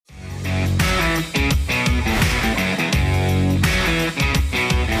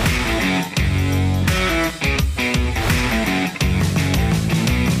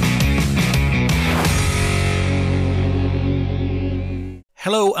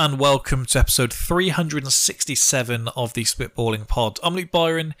and welcome to episode 367 of the Spitballing Pod. I'm Luke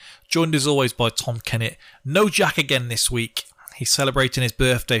Byron, joined as always by Tom Kennett. No Jack again this week. He's celebrating his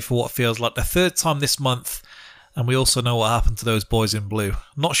birthday for what feels like the third time this month, and we also know what happened to those boys in blue.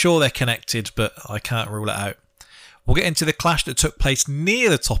 Not sure they're connected, but I can't rule it out. We'll get into the clash that took place near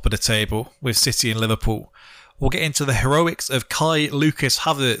the top of the table with City and Liverpool. We'll get into the heroics of Kai Lucas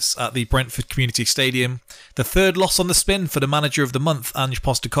Havertz at the Brentford Community Stadium, the third loss on the spin for the manager of the month, Ange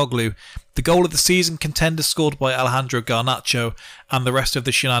Postecoglou, the goal of the season contender scored by Alejandro Garnacho, and the rest of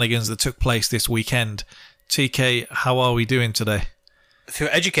the shenanigans that took place this weekend. TK, how are we doing today? I feel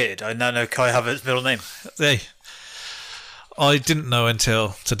educated. I now know Kai Havertz's middle name. Hey, I didn't know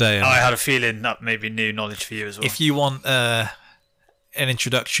until today. I had a feeling that may be new knowledge for you as well. If you want an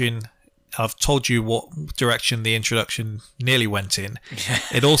introduction, I've told you what direction the introduction nearly went in.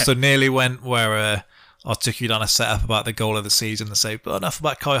 It also nearly went where I took you down a setup about the goal of the season and say, but enough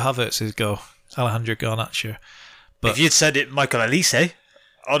about Kai Havertz's goal, Alejandro Garnacho. But if you'd said it, Michael Elise, I'd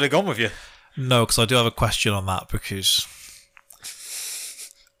have gone with you. No, because I do have a question on that, because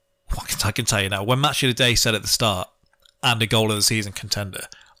I can tell you now, when Match of the Day said at the start, and a goal of the season contender,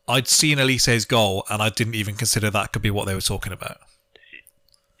 I'd seen Elise's goal and I didn't even consider that could be what they were talking about.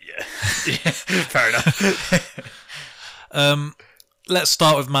 Yeah, fair enough. Let's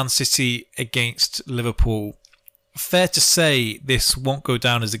start with Man City against Liverpool. Fair to say this won't go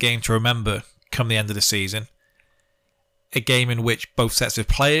down as a game to remember come the end of the season. A game in which both sets of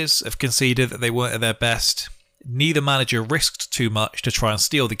players have conceded that they weren't at their best. Neither manager risked too much to try and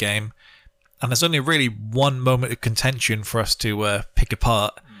steal the game. And there's only really one moment of contention for us to pick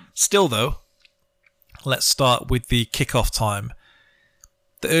apart. Still though, let's start with the kickoff time.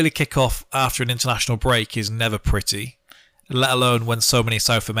 The early kickoff after an international break is never pretty, let alone when so many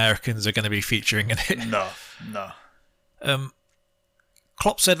South Americans are going to be featuring in it. No.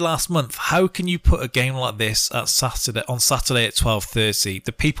 Klopp said last month, how can you put a game like this on Saturday at 12:30?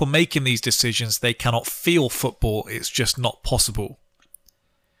 The people making these decisions, they cannot feel football. It's just not possible.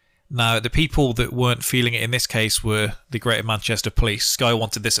 Now, the people that weren't feeling it in this case were the Greater Manchester Police. Sky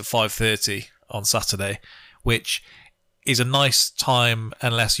wanted this at 5:30 on Saturday, which is a nice time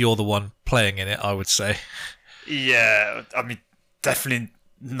unless you're the one playing in it, I would say. Yeah, I mean, definitely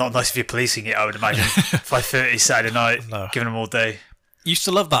not nice if you're policing it, I would imagine. 5:30 Saturday night, No. giving them all day. Used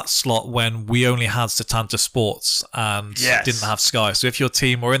to love that slot when we only had Setanta Sports and didn't have Sky. So if your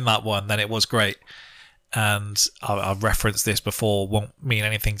team were in that one, then it was great. And I've referenced this before, won't mean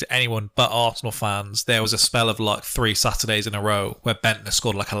anything to anyone but Arsenal fans. There was a spell of like 3 Saturdays in a row where Bentner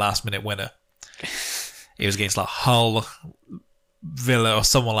scored like a last minute winner. It was against like Hull, Villa or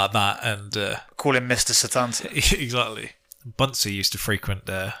someone like that. And Call him Mr. Setanta. Exactly. Bunsey used to frequent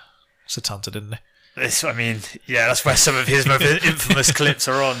Setanta, didn't he? That's where some of his most infamous clips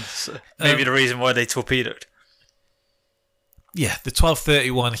are on. So maybe the reason why they torpedoed. Yeah, the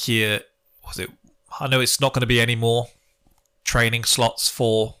 12:31 here, was it? I know it's not going to be any more training slots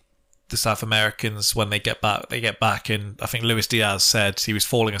for the South Americans when they get back. They get back, and I think Luis Diaz said he was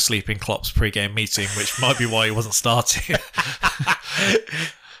falling asleep in Klopp's pre-game meeting, which might be why he wasn't starting.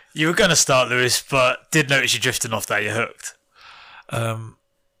 You were going to start, Lewis, but did notice you drifting off there. You're hooked.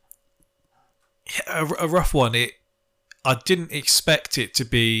 A rough one. I didn't expect it to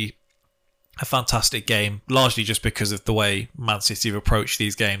be a fantastic game, largely just because of the way Man City have approached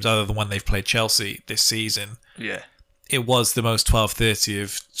these games, other than when they've played Chelsea this season. Yeah. It was the most 12:30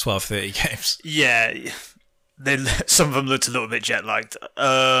 of 12:30 games. Yeah. Some of them looked a little bit jet-lagged.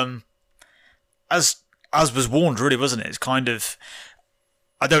 As was warned, really, wasn't it? It's kind of...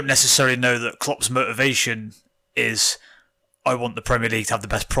 I don't necessarily know that Klopp's motivation is... I want the Premier League to have the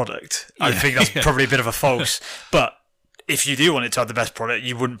best product. I think that's probably a bit of a false. But if you do want it to have the best product,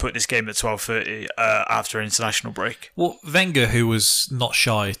 you wouldn't put this game at 12:30 after an international break. Well, Wenger, who was not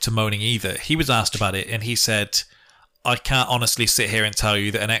shy to moaning either, he was asked about it and he said, I can't honestly sit here and tell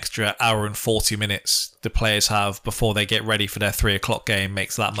you that an extra hour and 40 minutes the players have before they get ready for their 3 o'clock game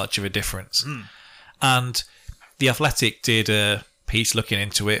makes that much of a difference. And The Athletic did a piece looking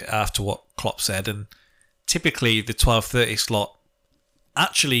into it after what Klopp said, and typically the 12:30 slot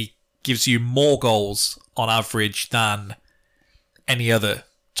actually gives you more goals on average than any other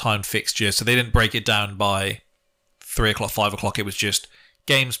time fixture. So they didn't break it down by 3 o'clock, 5 o'clock. It was just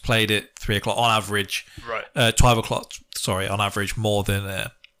games played at 3 o'clock on average. Right. 12 o'clock, on average, more than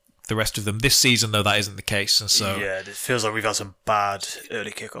the rest of them. This season, though, that isn't the case. And so yeah, it feels like we've had some bad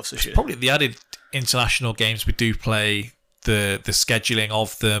early kickoffs this year. Probably the added international games we do play, the scheduling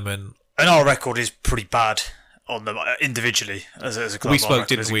of them, and our record is pretty bad on them individually as a club. We spoke,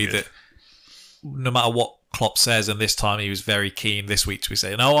 didn't we, that no matter what Klopp says, and this time he was very keen this week to be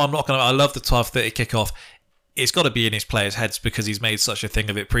saying, no, I'm not going to, I love the 12:30 kickoff. It's got to be in his players' heads because he's made such a thing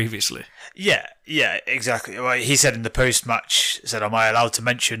of it previously. Yeah, exactly. Well, he said in the post-match, said, am I allowed to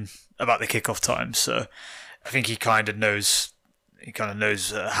mention about the kickoff time? So I think he kind of knows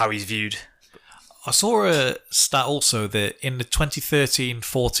how he's viewed. I saw a stat also that in the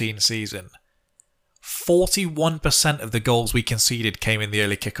 2013-14 season, 41% of the goals we conceded came in the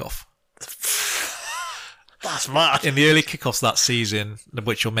early kickoff. That's mad. In the early kickoffs that season,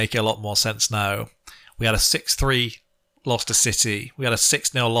 which will make it a lot more sense now, we had a 6-3 loss to City. We had a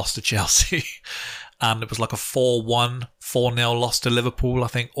 6-0 loss to Chelsea. And it was like a 4-1, 4-0 loss to Liverpool, I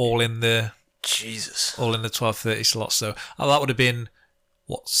think, all in the 12:30 slot. So that would have been,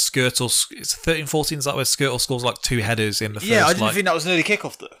 what, Skirtle, it's 13-14, is that where Skirtle scores like 2 headers in the first? Yeah, I didn't think that was an early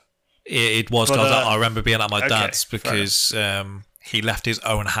kickoff, though. It was, because I remember being at my dad's because he left his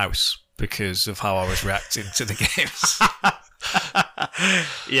own house because of how I was reacting to the games.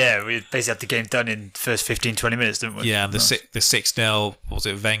 Yeah, we basically had the game done in the first 15-20 minutes, didn't we? Yeah, and the 6-0, was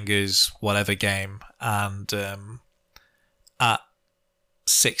it Wenger's whatever game, and at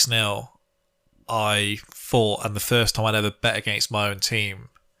 6-0 I thought, and the first time I'd ever bet against my own team,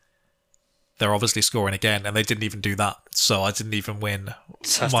 they're obviously scoring again, and they didn't even do that, so I didn't even win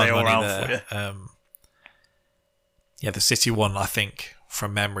my money there. The City one, I think,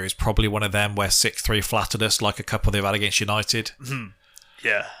 from memory, is probably one of them where 6-3 flattered us, like a couple they've had against United. Mm-hmm.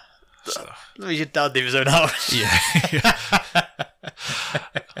 Yeah. So. Your dad leave his own house. Yeah.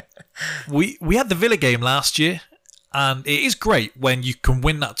 We had the Villa game last year, and it is great when you can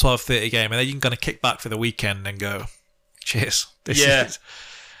win that 12:30 game, and then you can kind of kick back for the weekend and go, cheers. This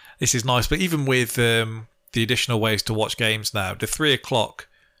is nice. But even with the additional ways to watch games now, the 3 o'clock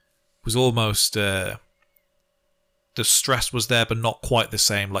was almost... the stress was there, but not quite the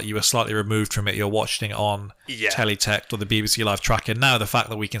same. Like, you were slightly removed from it. You're watching it on Teletext or the BBC Live Tracker. Now, the fact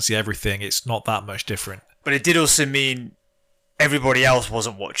that we can see everything, it's not that much different. But it did also mean everybody else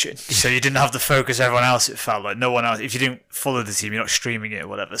wasn't watching. So you didn't have the focus everyone else, it felt like. No one else. If you didn't follow the team, you're not streaming it or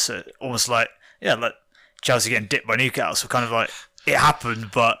whatever. So almost like Chelsea getting dipped by Newcastle. Kind of like, it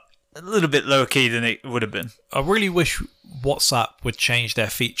happened, but a little bit lower key than it would have been. I really wish WhatsApp would change their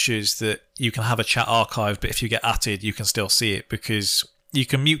features that you can have a chat archive, but if you get atted, you can still see it, because you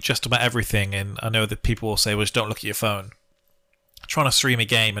can mute just about everything. And I know that people will say, well, just don't look at your phone. Trying to stream a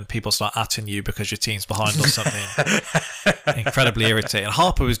game and people start atting you because your team's behind or something. Incredibly irritating.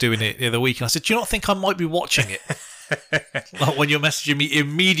 Harper was doing it the other week, and I said, do you not think I might be watching it? Like, when you're messaging me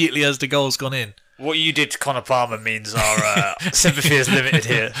immediately as the goal's gone in. What you did to Connor Palmer means our sympathy is limited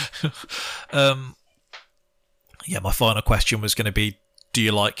here. My final question was going to be, do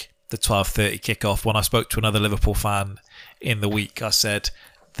you like the 12:30 kickoff? When I spoke to another Liverpool fan in the week, I said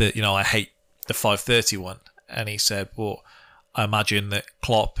that, I hate the 5:30 one. And he said, well, I imagine that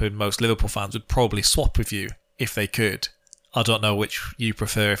Klopp and most Liverpool fans would probably swap with you if they could. I don't know which you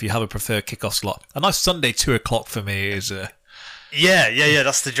prefer, if you have a preferred kickoff slot. A nice Sunday 2 o'clock for me is... Yeah,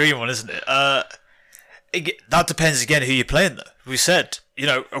 that's the dream one, isn't it? That depends again who you're playing, though. We said,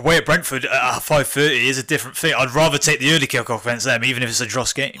 away at Brentford at 5:30 is a different thing. I'd rather take the early kickoff against them, even if it's a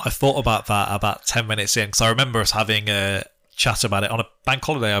dross game. I thought about that about 10 minutes in, because I remember us having a chat about it on a bank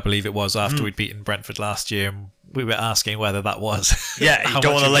holiday, I believe it was, after we'd beaten Brentford last year, and we were asking whether that was. Yeah, you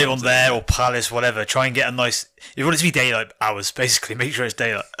don't want to lay on there or Palace, whatever. Try and get a nice... You want it to be daylight hours, basically. Make sure it's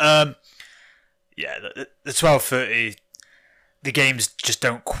daylight. The 12:30, the games just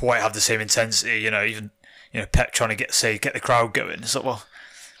don't quite have the same intensity. Even Pep trying to get the crowd going. It's like, well,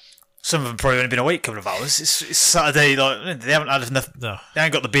 some of them probably only been awake a couple of hours. It's Saturday, like they haven't had enough. No. They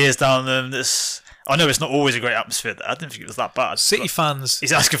haven't got the beers down them. I know it's not always a great atmosphere there. I didn't think it was that bad. City fans...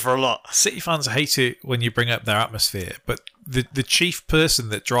 He's asking for a lot. City fans hate it when you bring up their atmosphere, but the chief person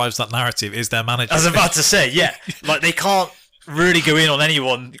that drives that narrative is their manager. I was about to say, yeah. Like, they can't really go in on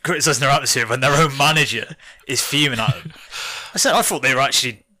anyone criticising their atmosphere when their own manager is fuming at them. I thought they were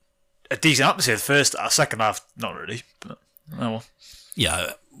actually a decent atmosphere the first half. Second half, not really. But, oh well.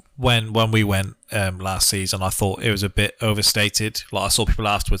 Yeah, when we went last season, I thought it was a bit overstated. Like, I saw people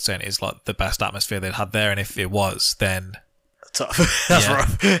afterwards saying it's like the best atmosphere they'd had there, and if it was, then tough. That's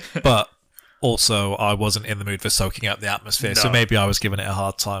rough. But also, I wasn't in the mood for soaking up the atmosphere, so maybe I was giving it a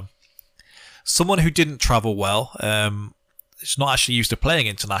hard time. Someone who didn't travel well, is not actually used to playing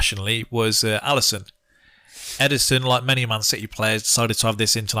internationally, was Alisson. Edison, like many Man City players, decided to have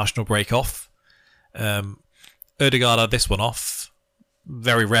this international break off. Ødegaard had this one off.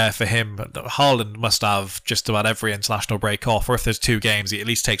 Very rare for him. Haaland must have just about every international break off, or if there's 2 games, he at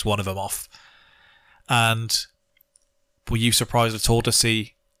least takes one of them off. And were you surprised at all to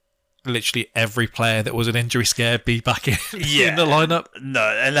see literally every player that was an injury scare be back in, in the lineup?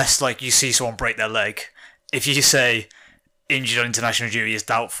 No, unless like you see someone break their leg. If you say injured on international duty is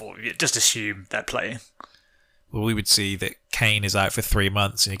doubtful, you just assume they're playing. Well, we would see that Kane is out for 3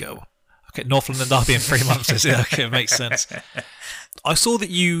 months, and you go, okay, North London Derby in 3 months, is it? Okay, it makes sense. I saw that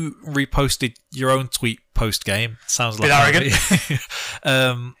you reposted your own tweet post-game. Sounds like arrogant.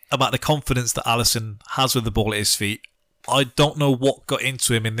 about the confidence that Alisson has with the ball at his feet. I don't know what got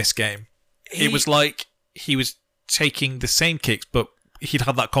into him in this game. It was like he was taking the same kicks, but he'd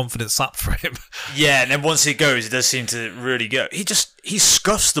have that confidence sapped for him. Yeah, and then once it goes, it does seem to really go. He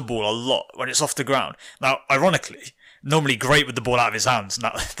scuffs the ball a lot when it's off the ground. Now, ironically, normally great with the ball out of his hands.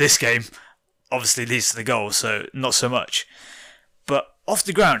 Now, this game obviously leads to the goal, so not so much. But off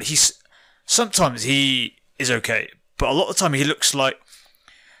the ground, sometimes he is okay, but a lot of the time he looks like,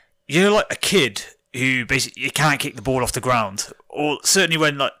 like a kid who basically you can't kick the ball off the ground, or certainly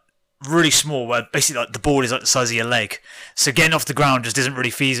when like really small, where basically like the ball is like the size of your leg, so getting off the ground just isn't really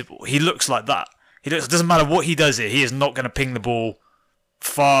feasible. He looks like that. It doesn't matter what he does here, he is not going to ping the ball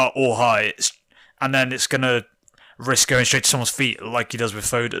far or high, and then it's going to risk going straight to someone's feet like he does with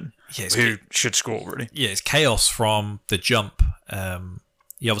Foden, who should score really. Yeah, it's chaos from the jump.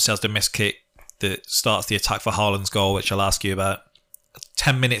 He obviously has the missed kick that starts the attack for Haaland's goal, which I'll ask you about.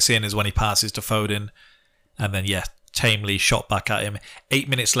 10 minutes in is when he passes to Foden, and then tamely shot back at him. 8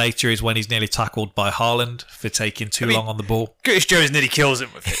 minutes later is when he's nearly tackled by Haaland for taking too long on the ball. Curtis Jones nearly kills him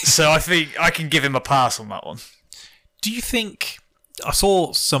with it, so I think I can give him a pass on that one. Do you think... I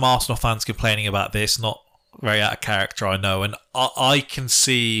saw some Arsenal fans complaining about this, not very out of character, I know, and I can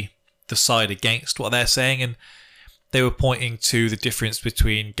see the side against what they're saying, and they were pointing to the difference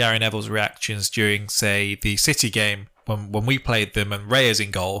between Gary Neville's reactions during, say, the City game when we played them and Reyes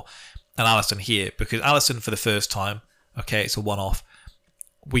in goal, and Alisson here, because Alisson for the first time, okay, it's a one-off,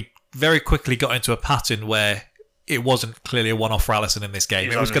 we very quickly got into a pattern where it wasn't clearly a one-off for Alisson in this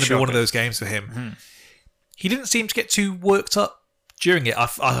game. It was going to be one of those games for him. Mm-hmm. He didn't seem to get too worked up during it.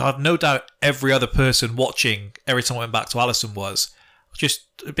 I have no doubt every other person watching every time I went back to Alisson was just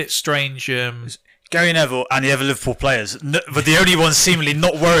a bit strange. Gary Neville and the other Liverpool players, but the only ones seemingly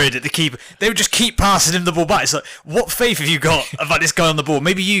not worried at the keeper. They would just keep passing him the ball back. It's like, what faith have you got about this guy on the ball?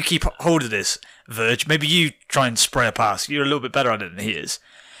 Maybe you keep hold of this, Verge. Maybe you try and spray a pass. You're a little bit better at it than he is.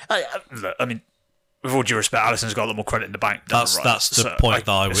 I mean, with all due respect, Alisson's got a lot more credit in the bank. That's the point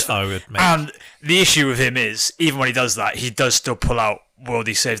that I would make. And the issue with him is, even when he does that, he does still pull out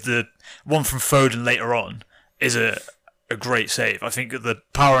worldy saves. The one from Foden later on is a great save. I think the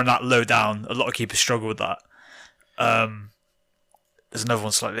power in that low down, a lot of keepers struggle with that. There's another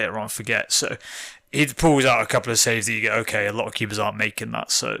one slightly later on, I forget. So he pulls out a couple of saves that you go, okay, a lot of keepers aren't making that.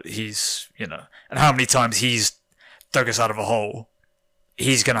 So he's, and how many times he's dug us out of a hole,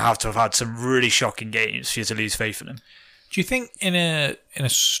 he's going to have had some really shocking games for you to lose faith in him. Do you think in a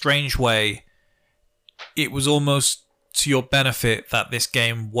strange way, it was almost to your benefit that this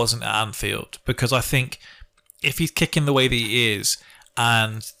game wasn't at Anfield? Because I think if he's kicking the way that he is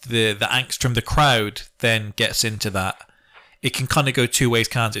and the angst from the crowd then gets into that, it can kind of go two ways,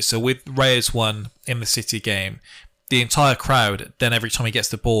 can't it? So with Reyes one in the City game, the entire crowd, then every time he gets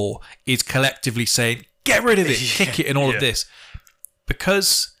the ball, is collectively saying, get rid of it, kick it and all of this.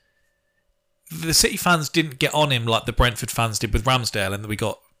 Because the City fans didn't get on him like the Brentford fans did with Ramsdale, and we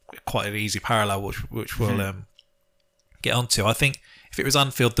got quite an easy parallel, which we'll get onto. I think if it was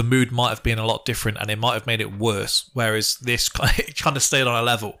Anfield, the mood might have been a lot different and it might have made it worse, whereas this kind of stayed on a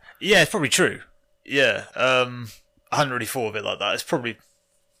level. Yeah, it's probably true. Yeah, I hadn't really thought of it like that. It's probably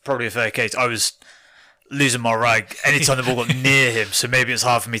a fair case. I was losing my rag anytime the ball got near him, so maybe it's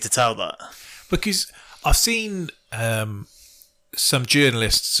hard for me to tell that. Because I've seen some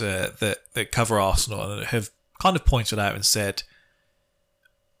journalists that cover Arsenal and have kind of pointed out and said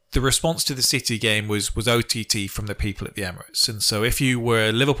the response to the City game was OTT from the people at the Emirates. And so if you were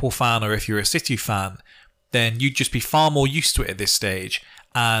a Liverpool fan or if you're a City fan, then you'd just be far more used to it at this stage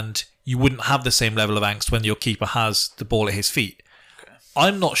and you wouldn't have the same level of angst when your keeper has the ball at his feet. Okay.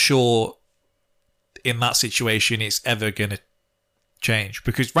 I'm not sure in that situation it's ever going to change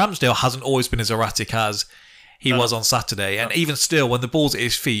because Ramsdale hasn't always been as erratic as he was on Saturday. And even still, when the ball's at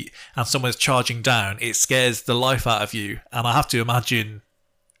his feet and someone's charging down, it scares the life out of you. And I have to imagine...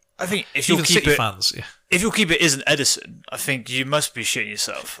 I think if your keeper isn't Edison, I think you must be shitting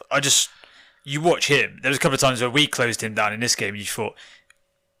yourself. You watch him. There was a couple of times where we closed him down in this game. You thought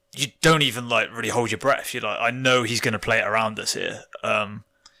you don't even really hold your breath. You're like, I know he's going to play it around us here. I'm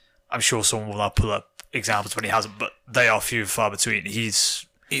sure someone will pull up examples when he hasn't, but they are few and far between. It's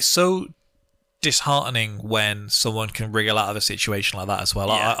so disheartening when someone can wriggle out of a situation like that as well.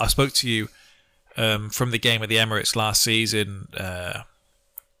 Yeah. I spoke to you from the game at the Emirates last season,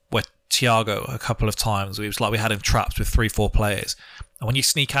 where Thiago a couple of times, it was like we had him trapped with 3-4 players. And when you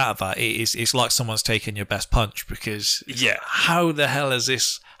sneak out of that, it's like someone's taken your best punch, because how the hell has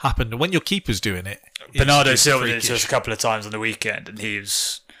this happened? And when your keeper's doing it, Bernardo Silva did it to us a couple of times on the weekend, and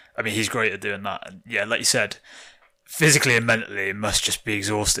he's great at doing that. And yeah, like you said, physically and mentally, it must just be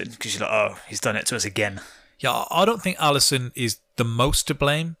exhausting, because you're like, oh, he's done it to us again. Yeah, I don't think Alisson is the most to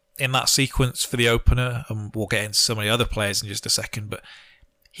blame in that sequence for the opener, and we'll get into so many other players in just a second, but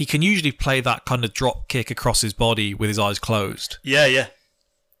he can usually play that kind of drop kick across his body with his eyes closed. Yeah.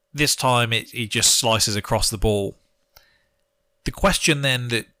 This time, he just slices across the ball. The question then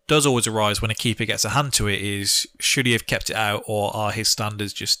that does always arise when a keeper gets a hand to it is, should he have kept it out, or are his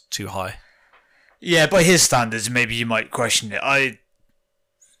standards just too high? Yeah, by his standards, maybe you might question it.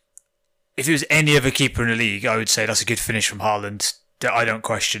 If it was any other keeper in the league, I would say that's a good finish from Haaland. I don't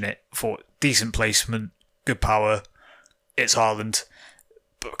question it. For decent placement, good power, it's Haaland.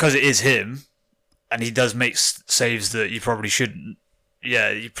 But because it is him, and he does make saves that you probably shouldn't,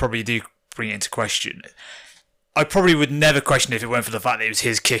 you probably do bring it into question. I probably would never question it if it weren't for the fact that it was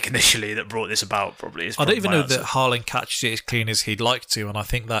his kick initially that brought this about, probably. I don't even know that Haaland catches it as clean as he'd like to, and I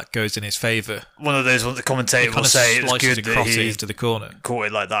think that goes in his favour. One of those ones the commentator will say it's good that he into the corner. Caught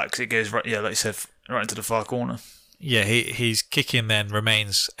it like that, because it goes, right, like you said, right into the far corner. Yeah, his kicking then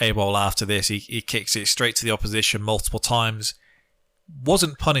remains AWOL after this. He kicks it straight to the opposition multiple times.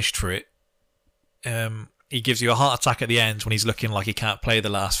 Wasn't punished for it. He gives you a heart attack at the end when he's looking like he can't play the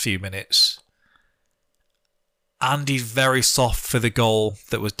last few minutes. And he's very soft for the goal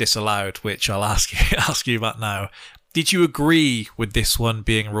that was disallowed, which I'll ask you about now. Did you agree with this one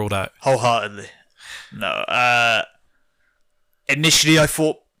being ruled out? Wholeheartedly. No. Initially, I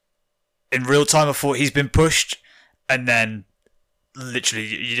thought, in real time, I thought he's been pushed, and then literally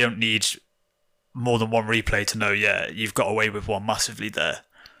you don't need more than one replay to know, you've got away with one massively there.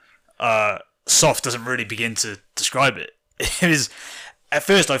 Soft doesn't really begin to describe it. It was, at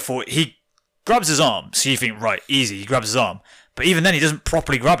first I thought he grabs his arm, so you think, right, easy, he grabs his arm. But even then, he doesn't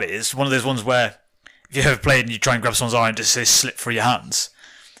properly grab it. It's one of those ones where, if you've ever played and you try and grab someone's arm, it just says slip through your hands.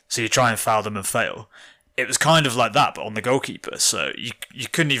 So you try and foul them and fail. It was kind of like that, but on the goalkeeper. So you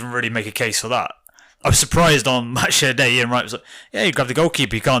couldn't even really make a case for that. I was surprised on match of the day, Ian Wright was like, you grabbed the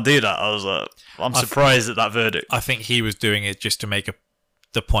goalkeeper, you can't do that. I was like, I'm surprised at that verdict. I think he was doing it just to make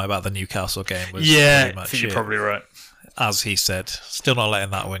the point about the Newcastle game. Was I think you're probably right. As he said, still not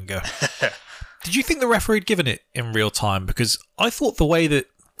letting that win go. Did you think the referee had given it in real time? Because I thought the way that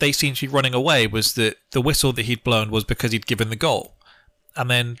they seemed to be running away was that the whistle that he'd blown was because he'd given the goal. And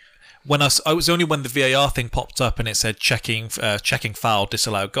then when it was only when the VAR thing popped up and it said checking foul,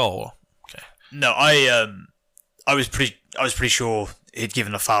 disallowed goal. Okay. No, I was pretty sure he'd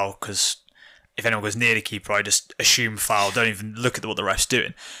given a foul, because if anyone goes near the keeper, I just assume foul. Don't even look at what the ref's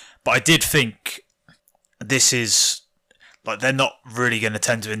doing. But I did think this is, like, they're not really going to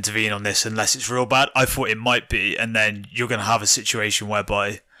tend to intervene on this unless it's real bad. I thought it might be, and then you're going to have a situation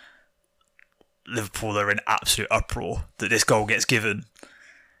whereby Liverpool are in absolute uproar that this goal gets given.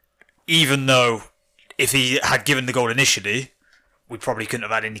 Even though if he had given the goal initially, we probably couldn't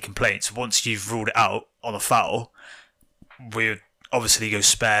have had any complaints. Once you've ruled it out on a foul, we would obviously go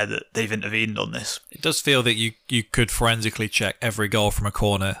spare that they've intervened on this. It does feel that you could forensically check every goal from a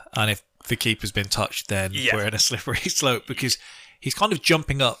corner, and if the keeper's been touched, then we're in a slippery slope, because he's kind of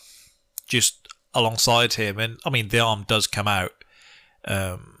jumping up just alongside him, and I mean the arm does come out.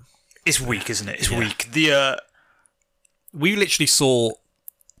 It's weak, isn't it? It's weak. We literally saw,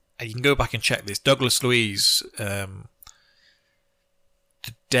 and you can go back and check this, Douglas Luiz, the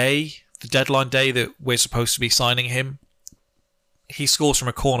deadline day that we're supposed to be signing him, he scores from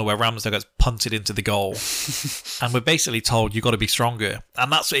a corner where Ramsdale gets punted into the goal, and we're basically told you've got to be stronger.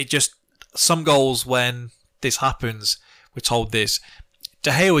 And that's it. Just some goals when this happens, we're told this.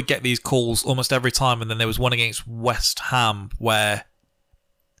 De Gea would get these calls almost every time, and then there was one against West Ham where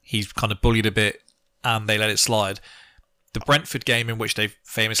he's kind of bullied a bit and they let it slide. The Brentford game in which they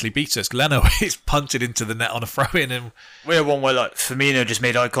famously beat us, Leno is punted into the net on a throw-in, and we had one where like Firmino just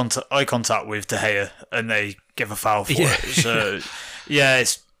made eye contact with De Gea and they give a foul for it. So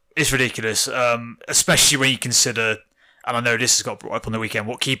it's ridiculous, especially when you consider, and I know this has got brought up on the weekend,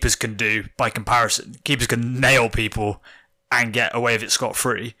 what keepers can do by comparison. Keepers can nail people and get away with it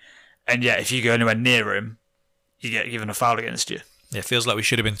scot-free, and yet if you go anywhere near him, you get given a foul against you. Yeah, it feels like we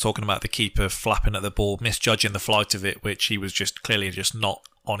should have been talking about the keeper flapping at the ball, misjudging the flight of it, which he was just clearly just not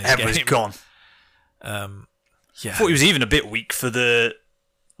on his game. Everything's gone. Yeah. I thought he was even a bit weak for the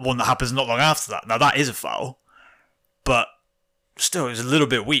one that happens not long after that. Now, that is a foul, but still, it was a little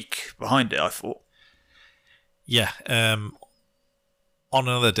bit weak behind it, I thought. Yeah. On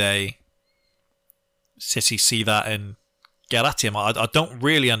another day, City see that and get at him. I don't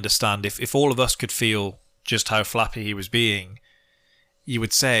really understand. If all of us could feel just how flappy he was being, you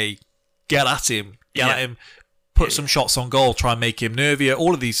would say, get at him. Get at him. Put some shots on goal. Try and make him nervier.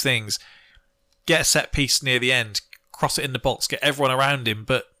 All of these things. Get a set piece near the end. Cross it in the box. Get everyone around him.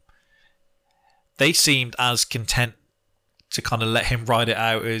 But they seemed as content to kind of let him ride it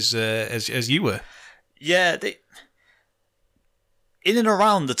out as you were. Yeah, in and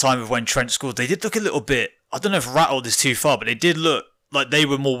around the time of when Trent scored, they did look a little bit, I don't know if rattled is too far, but they did look like they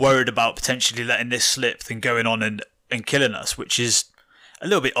were more worried about potentially letting this slip than going on and killing us, which is a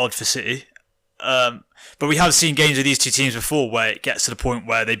little bit odd for City. But we have seen games of these two teams before where it gets to the point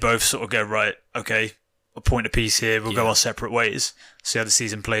where they both sort of go, right, okay, a point apiece here, we'll go our separate ways, see how the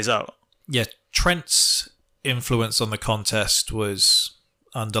season plays out. Yeah, Trent's influence on the contest was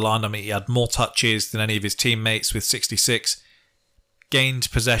underlined. I mean, he had more touches than any of his teammates with 66,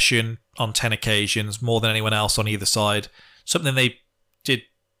 gained possession on 10 occasions, more than anyone else on either side. Something they did,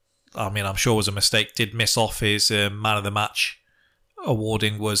 I mean, I'm sure was a mistake, did miss off his man of the match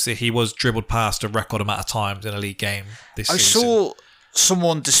awarding, was that he was dribbled past a record amount of times in a league game this season. I saw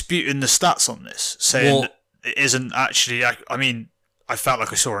someone disputing the stats on this, saying that it isn't actually, I mean, I felt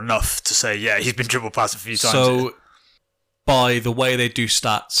like I saw enough to say, yeah, he's been dribbled past a few times. So, by the way they do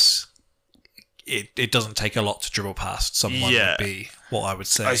stats, it doesn't take a lot to dribble past someone, would be what I would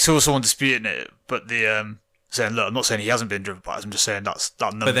say. I saw someone disputing it, but saying, look, I'm not saying he hasn't been dribbled past, I'm just saying that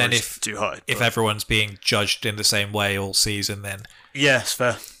number is too high. If everyone's being judged in the same way all season, then... Yeah, it's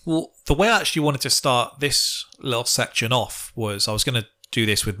fair. Well, the way I actually wanted to start this little section off was, I was going to do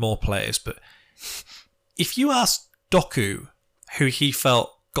this with more players, but if you asked Doku who he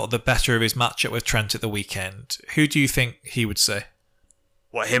felt got the better of his matchup with Trent at the weekend, who do you think he would say?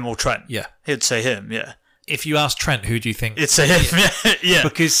 What, him or Trent? Yeah. He'd say him, yeah. If you ask Trent, who do you think? He'd say him, yeah.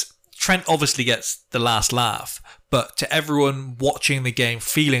 Because Trent obviously gets the last laugh, but to everyone watching the game,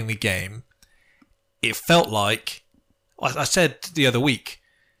 feeling the game, it felt like, I said the other week,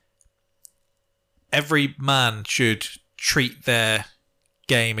 every man should treat their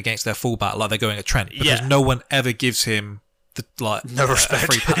game against their fullback like they're going at Trent, because no one ever gives him no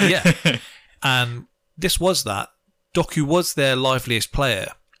respect. And this was that. Doku was their liveliest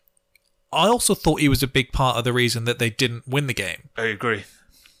player. I also thought he was a big part of the reason that they didn't win the game. I agree.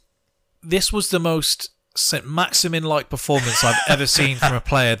 This was the most St. Maximin-like performance I've ever seen from a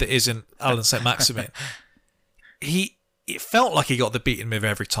player that isn't Alan St. Maximin. It felt like he got the beating move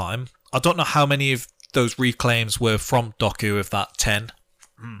every time. I don't know how many of those reclaims were from Doku of that 10.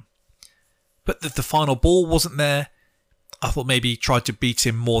 But the final ball wasn't there. I thought maybe he tried to beat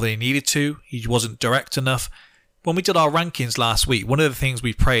him more than he needed to. He wasn't direct enough. When we did our rankings last week, one of the things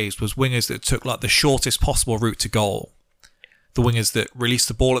we praised was wingers that took like the shortest possible route to goal. The wingers that released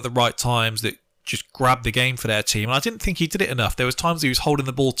the ball at the right times, that just grabbed the game for their team. And I didn't think he did it enough. There was times he was holding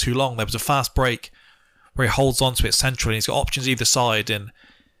the ball too long. There was a fast break where he holds onto it centrally and he's got options either side, and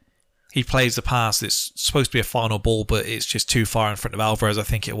he plays the pass that's supposed to be a final ball, but it's just too far in front of Alvarez, I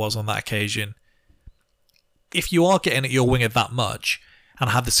think it was, on that occasion. If you are getting at your winger that much, and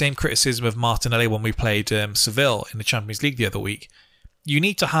had the same criticism of Martinelli when we played Seville in the Champions League the other week, you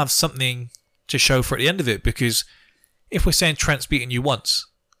need to have something to show for at the end of it, because if we're saying Trent's beaten you once,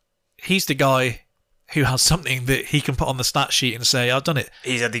 he's the guy who has something that he can put on the stat sheet and say, I've done it.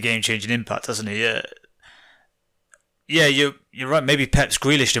 He's had the game-changing impact, hasn't he? Yeah. Yeah, you're right. Maybe Pep's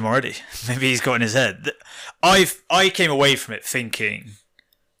Grealished him already. Maybe he's got in his head. I came away from it thinking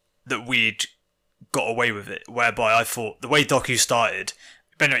that we'd got away with it, whereby I thought the way Doku started,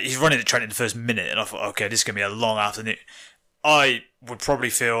 but anyway, he's running at Trent in the first minute, and I thought, okay, this is going to be a long afternoon. I would probably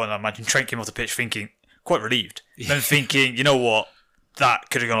feel, and I imagine Trent came off the pitch thinking, quite relieved. Then thinking, you know what, that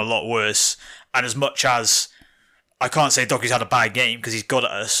could have gone a lot worse. And as much as I can't say Doku's had a bad game because he's got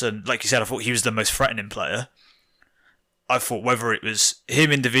at us, and like you said, I thought he was the most threatening player. I thought whether it was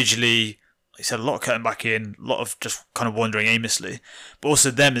him individually, like you said, a lot of cutting back in, a lot of just kind of wandering aimlessly, but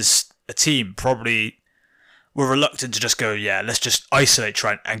also them as a team probably were reluctant to just go, yeah, let's just isolate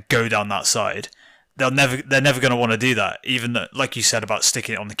Trent and go down that side. They're never going to want to do that, even though, like you said about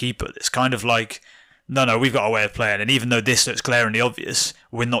sticking it on the keeper. It's kind of like, no, we've got a way of playing, and even though this looks glaringly obvious,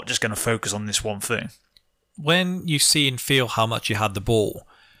 we're not just going to focus on this one thing. When you see and feel how much you had the ball,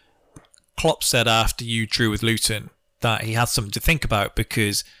 Klopp said after you drew with Luton that he had something to think about,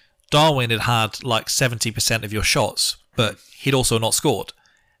 because Darwin had like 70% of your shots, but he'd also not scored.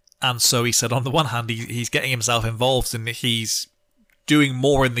 And so he said, on the one hand, he's getting himself involved and he's doing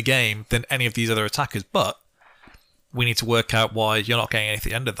more in the game than any of these other attackers. But we need to work out why you're not getting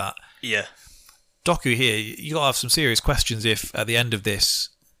anything at the end of that. Yeah. Doku here, you got to have some serious questions if at the end of this,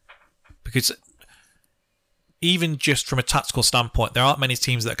 because even just from a tactical standpoint, there aren't many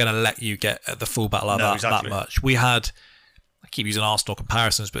teams that are going to let you get at the full battle like that much. We had, I keep using Arsenal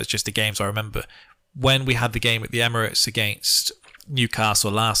comparisons, but it's just the games I remember. When we had the game at the Emirates against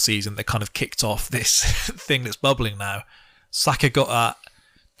Newcastle last season, that kind of kicked off this thing that's bubbling now. Saka got at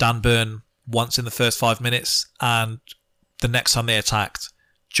Dan Burn once in the first 5 minutes, and the next time they attacked,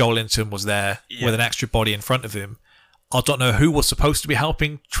 Joel Linton was there with an extra body in front of him. I don't know who was supposed to be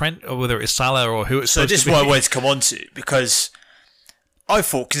helping Trent, or whether it's Salah or who it's supposed to be. So this is what I wanted to come on to, because I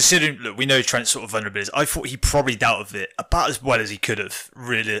thought, considering, look, we know Trent's sort of vulnerabilities, I thought he probably dealt with it about as well as he could have,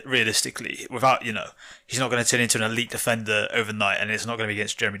 really, realistically, without, he's not going to turn into an elite defender overnight, and it's not going to be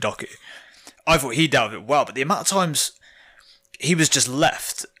against Jeremy Doku. I thought he dealt with it well, but the amount of times he was just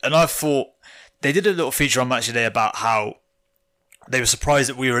left, and I thought they did a little feature on Match Today about how they were surprised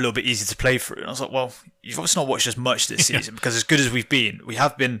that we were a little bit easy to play through. And I was like, well, you've obviously not watched as much this season, because as good as we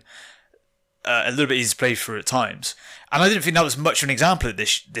have been a little bit easy to play through at times. And I didn't think that was much of an example of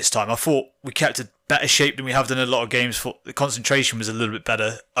this time. I thought we kept a better shape than we have done in a lot of games. The concentration was a little bit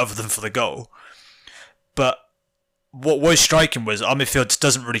better, other than for the goal. But what was striking was our midfield just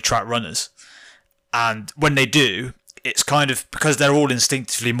doesn't really track runners. And when they do, it's kind of, because they're all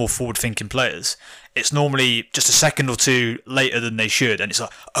instinctively more forward-thinking players, it's normally just a second or two later than they should, and it's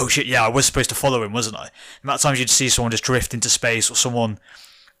like, oh shit, yeah, I was supposed to follow him, wasn't I? And that times you'd see someone just drift into space, or someone,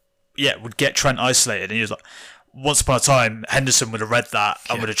 would get Trent isolated, and he was like, once upon a time, Henderson would have read that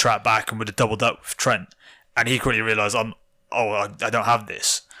and would have tracked back and would have doubled up with Trent, and he quickly realised, I don't have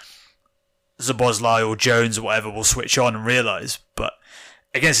this. Szoboszlai or Jones or whatever will switch on and realise, but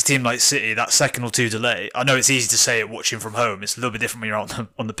against a team like City, that second or two delay, I know it's easy to say it watching from home, it's a little bit different when you're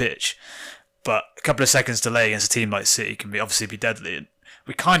on the pitch, but a couple of seconds delay against a team like City can obviously be deadly, and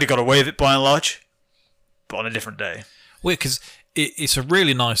we kind of got away with it by and large, but on a different day. Weird, because it's a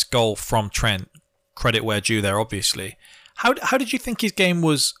really nice goal from Trent, credit where due there, obviously. How did you think his game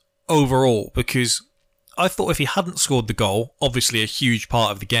was overall? Because I thought if he hadn't scored the goal, obviously a huge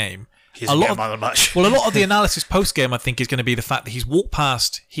part of the game, a lot of the analysis post game, I think, is going to be the fact that he's walked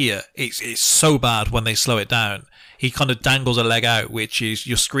past here. It's so bad when they slow it down. He kind of dangles a leg out, which is,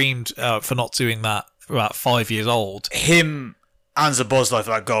 you're screamed for not doing that for about 5 years old. Him and Szoboszlai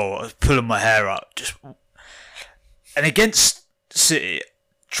for that goal, I was pulling my hair out. And against City,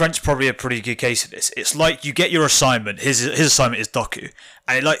 Trent's probably a pretty good case of this. It's like you get your assignment. His assignment is Doku,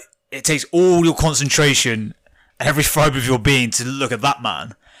 and it takes all your concentration and every fibre of your being to look at that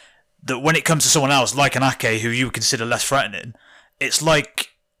man. That when it comes to someone else, like an Ake, who you would consider less threatening, it's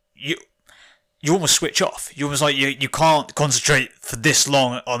like you almost switch off. You almost like you can't concentrate for this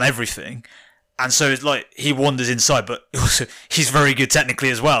long on everything, and so it's like he wanders inside. But also, he's very good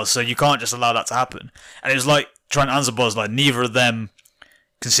technically as well, so you can't just allow that to happen. And it was like Trent and Szoboszlai, neither of them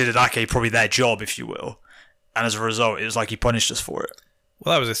considered Ake probably their job, if you will, and as a result, it was like he punished us for it.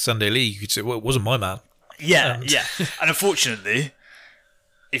 Well, that was a Sunday league. You could say, well, it wasn't my man. Yeah. And unfortunately,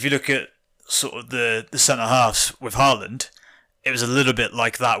 if you look at sort of the centre halves with Haaland, it was a little bit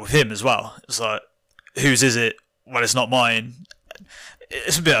like that with him as well. It's like, whose is it? Well, it's not mine.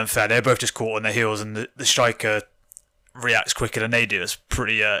 It's a bit unfair. They're both just caught on their heels, and the striker reacts quicker than they do. It's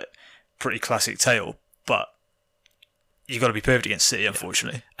pretty classic tale. But you've got to be perfect against City,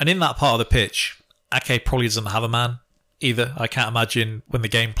 unfortunately. And in that part of the pitch, Ake probably doesn't have a man either. I can't imagine when the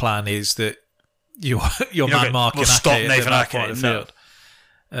game plan is that your man marking Ake stop at Nathan that Ake. part of the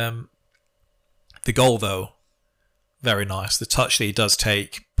field. The goal, though, very nice. The touch that he does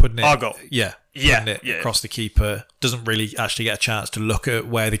take, putting it, putting it across the keeper, doesn't really actually get a chance to look at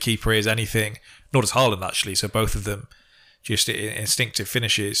where the keeper is, anything. Nor does Haaland, actually. So both of them just instinctive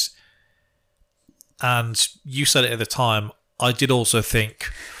finishes. And you said it at the time. I did also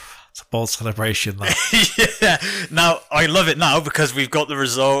think it's a bold celebration. That. Yeah. Now I love it now because we've got the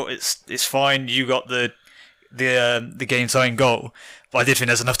result. It's fine. You got the game tying goal. But I did think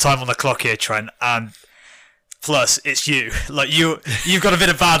there's enough time on the clock here, Trent, and plus it's you. Like you've got a bit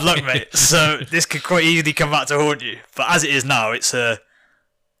of bad luck, mate. So this could quite easily come back to haunt you. But as it is now, it's a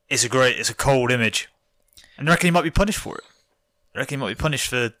cold image, and I reckon he might be punished for it. I reckon he might be punished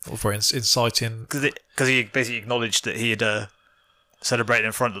for inciting, because he basically acknowledged that he had celebrated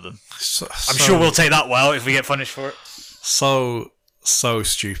in front of them. I'm sure we'll take that well if we get punished for it. So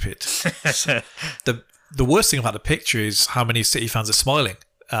stupid. The worst thing about the picture is how many City fans are smiling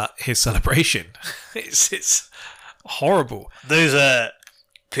at his celebration. It's horrible. Those are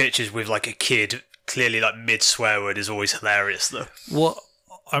pictures with like a kid clearly like mid swear word is always hilarious though. What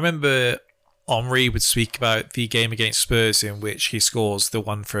I remember Henri would speak about the game against Spurs in which he scores the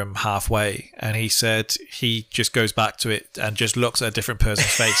one from halfway, and he said he just goes back to it and just looks at a different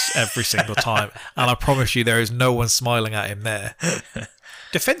person's face every single time, and I promise you there is no one smiling at him there.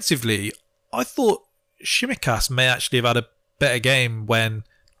 Defensively, I thought Tsimikas may actually have had a better game when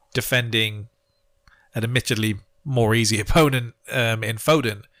defending an admittedly more easy opponent in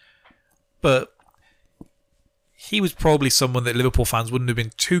Foden, but he was probably someone that Liverpool fans wouldn't have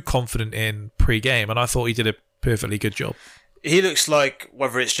been too confident in pre-game, and I thought he did a perfectly good job. He looks like,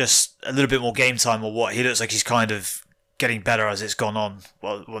 whether it's just a little bit more game time or what, he looks like he's kind of getting better as it's gone on.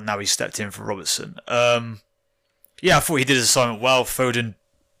 Well now he's stepped in for Robertson. I thought he did his assignment well. Foden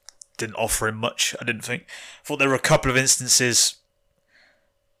didn't offer him much, I didn't think. I thought there were a couple of instances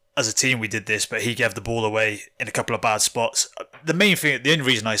as a team we did this, but he gave the ball away in a couple of bad spots. The only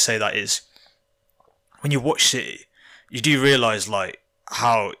reason I say that is when you watch City, you do realise like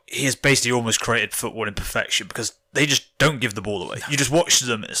how he has basically almost created football in perfection because they just don't give the ball away. You just watch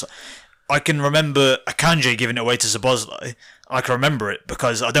them. It's like, I can remember Akanji giving it away to Szoboszlai. I can remember it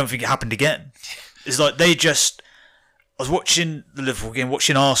because I don't think it happened again. It's like I was watching the Liverpool game,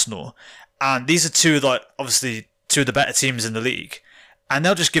 watching Arsenal, and these are obviously two of the better teams in the league, and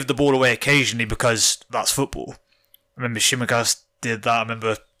they'll just give the ball away occasionally because that's football. I remember Tsimikas did that. I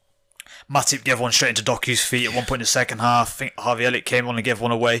remember Matip gave one straight into Doku's feet at one point in the second half. I think Harvey Elliott came on and gave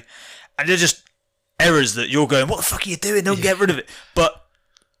one away. And they're just errors that you're going, what the fuck are you doing? Don't get rid of it. But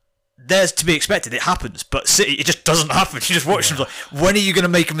there's to be expected. It happens. But City, it just doesn't happen. You just watch them like, when are you going to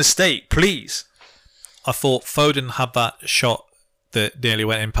make a mistake? Please. I thought Foden had that shot that nearly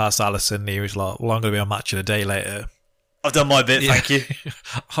went in past Alisson. He was like, well, I'm going to be on Match of the Day later. I've done my bit, thank you.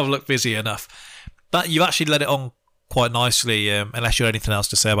 I've looked busy enough. But you actually let it on quite nicely, unless you had anything else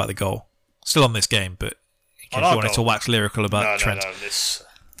to say about the goal. Still on this game, but in case you wanted to wax lyrical about Trent.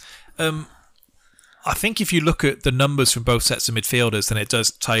 I think if you look at the numbers from both sets of midfielders, then it does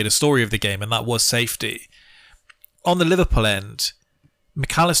tell you the story of the game, and that was safety. On the Liverpool end,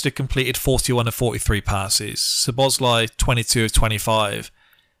 McAllister completed 41 of 43 passes, Szoboszlai 22 of 25,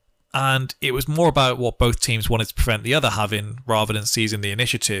 and it was more about what both teams wanted to prevent the other having rather than seizing the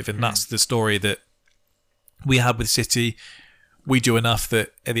initiative, and that's the story that we had with City. We do enough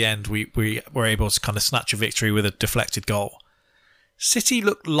that at the end we were able to kind of snatch a victory with a deflected goal. City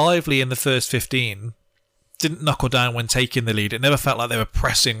looked lively in the first 15, didn't knuckle down when taking the lead. It never felt like they were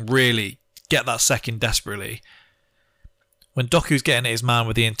pressing really, get that second desperately. When Doku's getting at his man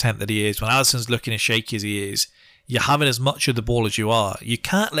with the intent that he is, when Alisson's looking as shaky as he is, you're having as much of the ball as you are. You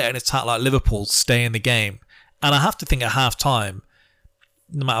can't let an attack like Liverpool stay in the game. And I have to think at half-time,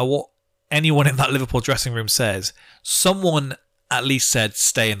 no matter what anyone in that Liverpool dressing room says, someone at least said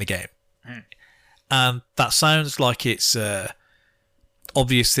stay in the game. And that sounds like it's an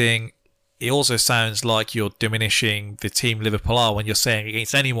obvious thing. It also sounds like you're diminishing the team Liverpool are when you're saying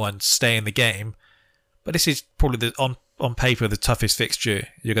against anyone stay in the game. But this is probably on paper the toughest fixture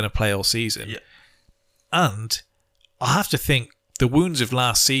you're going to play all season. Yeah. And I have to think the wounds of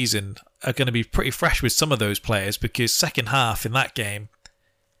last season are going to be pretty fresh with some of those players, because second half in that game,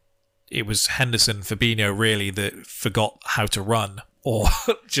 it was Henderson, Fabinho really that forgot how to run or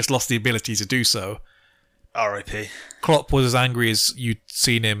just lost the ability to do so. R.I.P. Klopp was as angry as you'd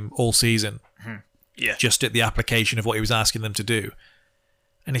seen him all season. Yeah. Just at the application of what he was asking them to do.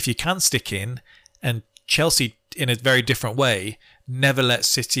 And if you can stick in, and Chelsea in a very different way never let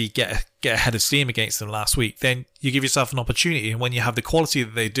City get ahead of steam against them last week, then you give yourself an opportunity. And when you have the quality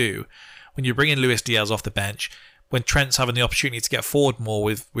that they do, when you bring in Luis Diaz off the bench, when Trent's having the opportunity to get forward more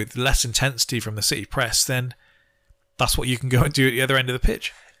with less intensity from the City press, then that's what you can go and do at the other end of the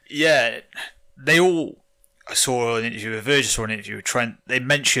pitch. Yeah, I saw an interview with Virgil, saw an interview with Trent. They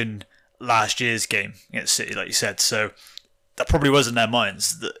mentioned last year's game against City, like you said, so that probably was in their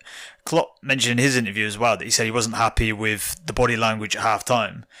minds. That Klopp mentioned in his interview as well that he said he wasn't happy with the body language at half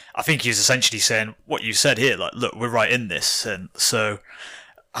time. I think he was essentially saying what you said here, like, look, we're right in this, and so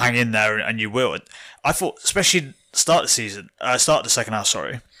hang in there and you will. I thought, especially start of the second half,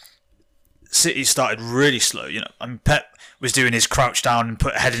 City started really slow. Pep was doing his crouch down and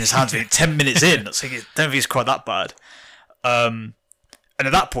put a head in his hands 10 minutes in. I don't think it's quite that bad. And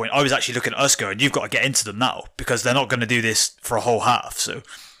at that point, I was actually looking at us going, you've got to get into them now, because they're not going to do this for a whole half. So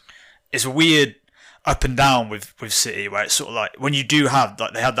it's a weird up and down with City, where it's sort of like when you do have,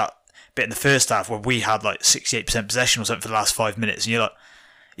 like, they had that bit in the first half where we had like 68% possession or something for the last 5 minutes, and you're like,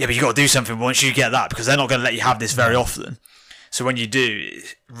 yeah, but you got to do something once you get that, because they're not going to let you have this very often. So when you do,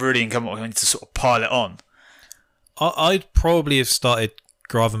 it's really incumbent on you to sort of pile it on. I'd probably have started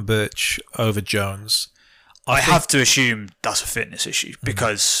Gravenberch over Jones. I have to assume that's a fitness issue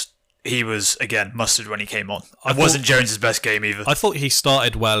because he was, again, mustard when he came on. It wasn't Jones' best game either. I thought he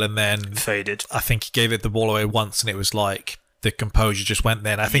started well and then faded. I think he gave it the ball away once and it was like the composure just went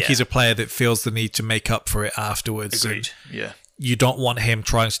there. And I think he's a player that feels the need to make up for it afterwards. Agreed, yeah. You don't want him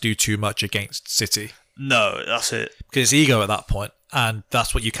trying to do too much against City. No, that's it. Because it's ego at that point, and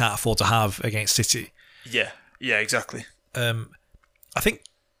that's what you can't afford to have against City. Yeah, exactly. I think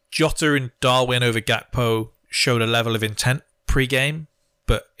Jota and Darwin over Gakpo showed a level of intent pre-game,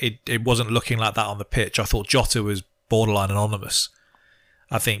 but it wasn't looking like that on the pitch. I thought Jota was borderline anonymous.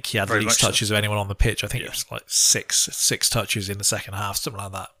 I think he had the least touches of anyone on the pitch. I think it was like six touches in the second half, something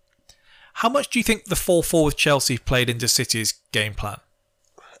like that. How much do you think the 4-4 with Chelsea played into City's game plan?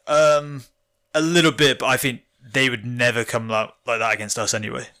 A little bit, but I think they would never come out like that against us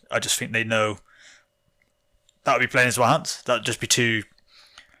anyway. I just think they know that would be playing into our hands. That would just be too...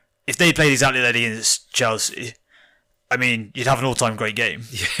 If they played exactly like that against Chelsea, I mean, you'd have an all-time great game.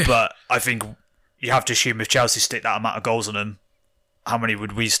 Yeah. But I think you have to assume if Chelsea stick that amount of goals on them, how many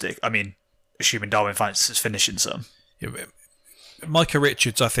would we stick? I mean, assuming Darwin finds finishing some. Yeah, Micah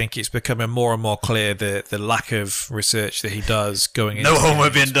Richards, I think it's becoming more and more clear the lack of research that he does going into... No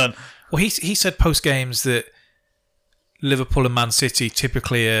homework being done. Well, he said post-games that Liverpool and Man City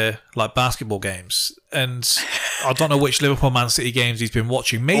typically are like basketball games. And I don't know which Liverpool-Man City games he's been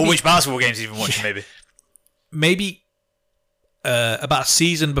watching. Maybe, or which basketball games he's been watching, maybe. Maybe about a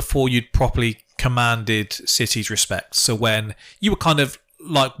season before you'd properly commanded City's respect. So when you were kind of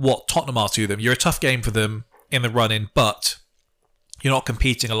like what Tottenham are to them. You're a tough game for them in the run-in, but you're not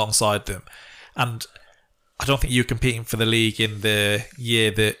competing alongside them. And I don't think you're competing for the league in the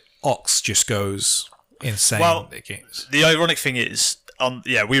year that Ox just goes insane. Well, games. The ironic thing is,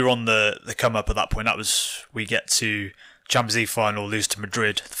 we were on the come up at that point. That was, we get to Champions League final, lose to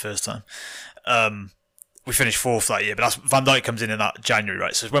Madrid the first time. We finished fourth that year, but Van Dijk comes in that January,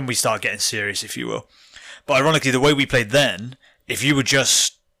 right? So it's when we start getting serious, if you will. But ironically, the way we played then, if you were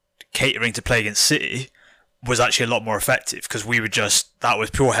just catering to play against City, was actually a lot more effective because we were that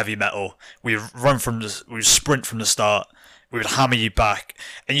was pure heavy metal. We would sprint from the start. We would hammer you back.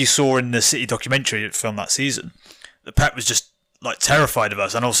 And you saw in the City documentary film that season, that Pep was just like terrified of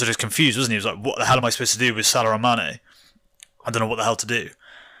us and also just confused, wasn't he? He was like, what the hell am I supposed to do with Salah and Mane? I don't know what the hell to do.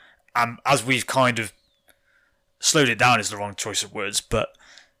 And as we've kind of slowed it down is the wrong choice of words, but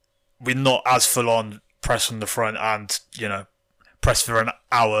we're not as full on press on the front and, press for an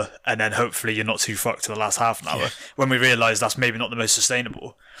hour and then hopefully you're not too fucked to the last half an hour. Yeah. When we realise that's maybe not the most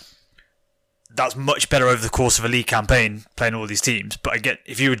sustainable. That's much better over the course of a league campaign, playing all these teams. But again,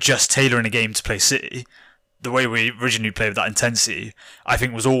 if you were just tailoring a game to play City, the way we originally played with that intensity, I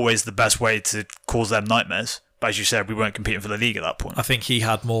think was always the best way to cause them nightmares. But as you said, we weren't competing for the league at that point. I think he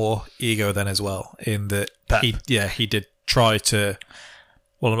had more ego then as well, in that he did try to,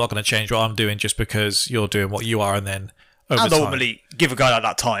 well, I'm not going to change what I'm doing just because you're doing what you are, and then over and time. Ultimately, give a guy like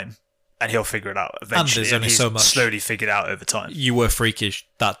that time, and he'll figure it out eventually. And there's only he's so much. Slowly figured out over time. You were freakish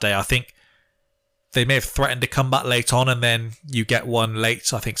that day. I think they may have threatened to come back late on, and then you get one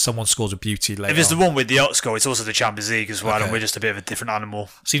late. I think someone scores a beauty late. If it's the one with the Ox goal, it's also the Champions League as well, and we're just a bit of a different animal.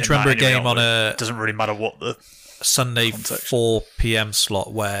 Seem to remember a game on it doesn't really matter what the Sunday context. 4 p.m.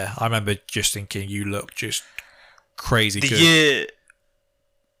 slot where I remember just thinking you look just crazy good.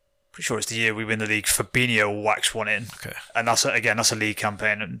 Pretty sure it's the year we win the league. Fabinho whacks one in, and that's a league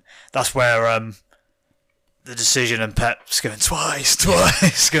campaign, and that's where the decision and Pep's going twice,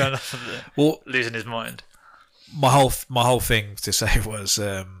 going losing his mind. My whole thing to say was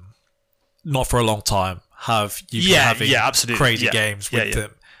not for a long time have you been having absolutely. crazy games with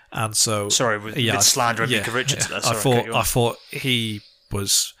them, and so sorry, with slander and Micah Richards. There. Sorry, I thought he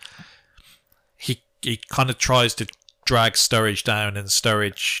kind of tries to drag Sturridge down, and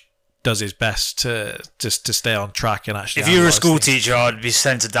Sturridge does his best to stay on track and actually. If you were a school teacher, I'd be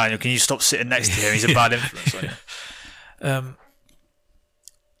saying to Daniel, "Can you stop sitting next to him? He's a bad influence."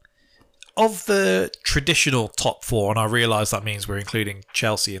 Of the traditional top four, and I realise that means we're including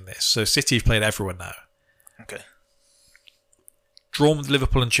Chelsea in this. So City have played everyone now. Okay. Drawn with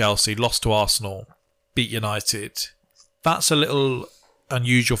Liverpool and Chelsea, lost to Arsenal, beat United. That's a little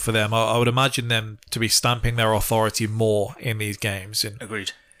unusual for them. I would imagine them to be stamping their authority more in these games. And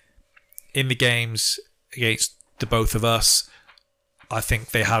agreed. In the games against the both of us, I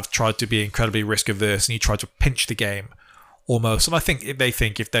think they have tried to be incredibly risk averse, and you try to pinch the game almost. And I think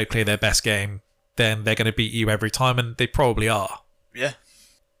if they play their best game, then they're going to beat you every time, and they probably are. Yeah.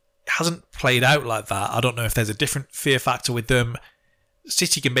 It hasn't played out like that. I don't know if there's a different fear factor with them.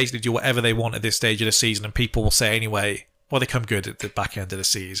 City can basically do whatever they want at this stage of the season, and people will say anyway, well, they come good at the back end of the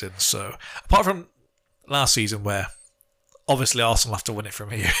season. So apart from last season, where obviously Arsenal have to win it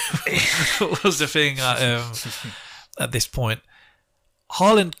from here, was the thing at this point.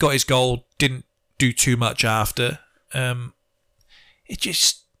 Haaland got his goal, didn't do too much after. It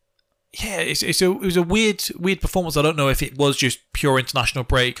just, yeah, it was a weird performance. I don't know if it was just pure international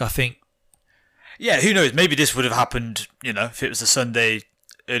break. I think. Yeah, who knows? Maybe this would have happened, if it was a Sunday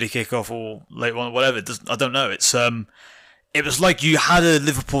early kickoff or late one, whatever. I don't know. It was like you had a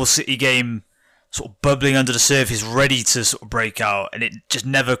Liverpool City game sort of bubbling under the surface, ready to sort of break out, and it just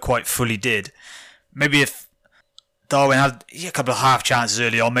never quite fully did. Maybe if Darwin had a couple of half chances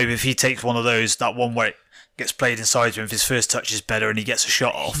early on, maybe if he takes one of those, that one where it gets played inside him, if his first touch is better and he gets a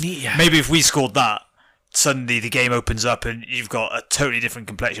shot off, maybe if we scored that, suddenly the game opens up and you've got a totally different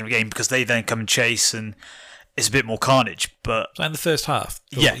complexion of the game because they then come and chase and it's a bit more carnage. But in the first half,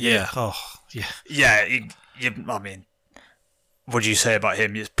 yeah. Oh, yeah. Yeah, I mean, what do you say about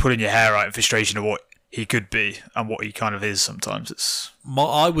him? You're pulling your hair out in frustration of what he could be and what he kind of is sometimes.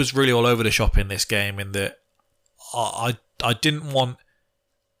 I was really all over the shop in this game in that I didn't want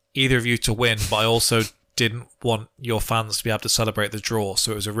either of you to win, but I also didn't want your fans to be able to celebrate the draw.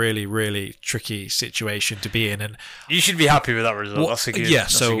 So it was a really, really tricky situation to be in. And you should be happy with that result. That's a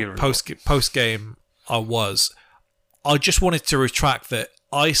good post game, I just wanted to retract that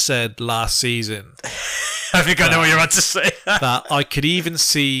I said last season. I think I know what you're about to say. That I could even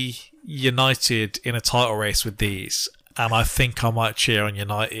see United in a title race with these, and I think I might cheer on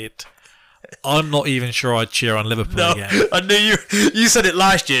United. I'm not even sure I'd cheer on Liverpool again. I knew you said it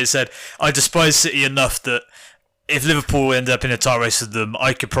last year. You said, I despise City enough that if Liverpool end up in a title race with them,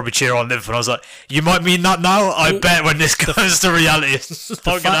 I could probably cheer on Liverpool. And I was like, you might mean that now? I bet when this comes to reality, it's not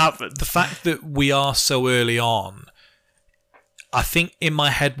going to happen. The fact that we are so early on, I think in my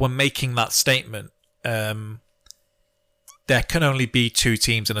head when making that statement, there can only be two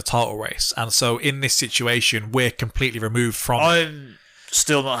teams in a title race. And so in this situation, we're completely removed from I'm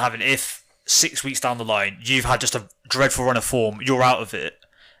still not having, if 6 weeks down the line, you've had just a dreadful run of form, you're out of it,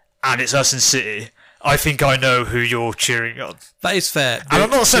 and it's us in City, I think I know who you're cheering on. That is fair. And I'm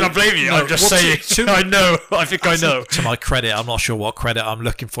not saying I'm blaming you, I'm just saying, I know, I think I know. To my credit, I'm not sure what credit I'm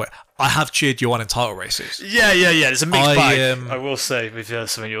looking for. I have cheered you on in title races. Yeah, it's a mixed bag, I will say, with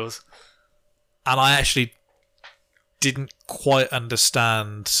some of yours. And I actually didn't quite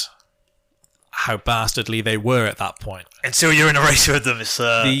understand how bastardly they were at that point. Until you're in a race with them, it's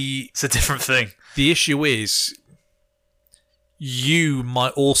a different thing. The issue is, you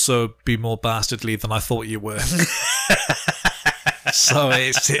might also be more bastardly than I thought you were. So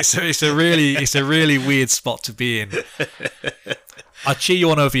it's a really weird spot to be in. I cheer you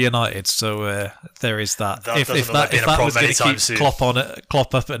on over United, so there is that. If that was going to keep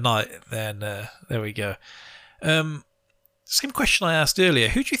Klopp up at night, then there we go. Same question I asked earlier.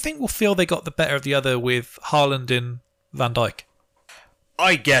 Who do you think will feel they got the better of the other with Haaland and Van Dijk?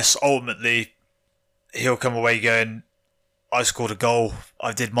 I guess ultimately he'll come away going, I scored a goal,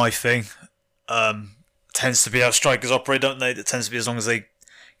 I did my thing. Tends to be how strikers operate, don't they? It tends to be as long as they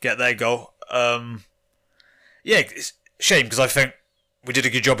get their goal. It's a shame because I think we did a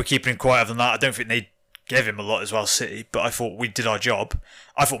good job of keeping him quiet than that. I don't think they gave him a lot as well, City, but I thought we did our job.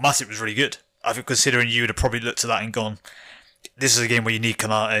 I thought Matip was really good. I think considering you would have probably looked at that and gone, this is a game where you need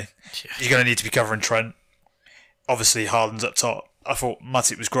Konate. Yeah. You're going to need to be covering Trent. Obviously, Haaland's up top. I thought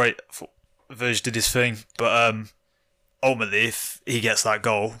Matip was great. I thought Verge did his thing. But ultimately, if he gets that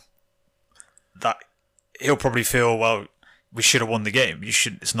goal, that he'll probably feel, well, we should have won the game.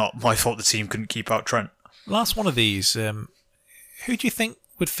 It's not my fault the team couldn't keep out Trent. Last one of these. Who do you think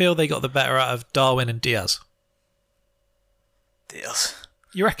would feel they got the better out of Darwin and Diaz? Diaz.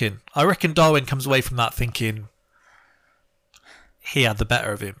 You reckon? I reckon Darwin comes away from that thinking he had the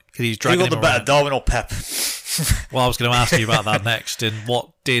better of him because he's dragging him around. Who got the better, Darwin or Pep? Well, I was going to ask you about that next. And what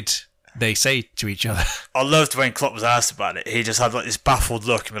did they say to each other? I loved when Klopp was asked about it. He just had like this baffled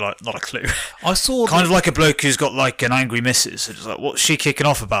look and be like, not a clue. I saw kind of like a bloke who's got like an angry missus. It's like, what's she kicking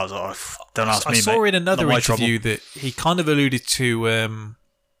off about? I was like, don't ask me, mate. I saw in another interview that he kind of alluded to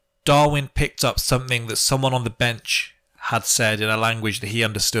Darwin picked up something that someone on the bench had said in a language that he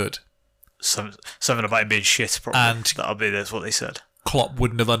understood. Something about him being shit, probably. And that's what they said. Klopp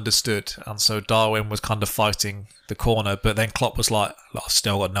wouldn't have understood, and so Darwin was kind of fighting the corner, but then Klopp was like, I've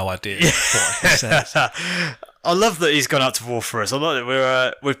still got no idea what he says. I love that he's gone out to war for us. I love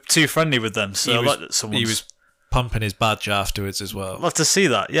that we're too friendly with them, so I like that he was pumping his badge afterwards as well. I'd love to see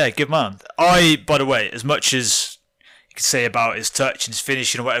that. Yeah, good man. By the way, as much as you could say about his touch and his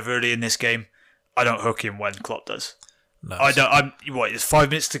finishing or whatever early in this game, I don't hook him when Klopp does. No, I don't. There's 5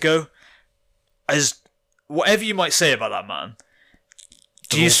 minutes to go. whatever you might say about that man,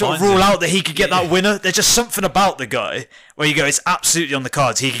 do you sort of rule out that he could get that winner? There's just something about the guy where you go, it's absolutely on the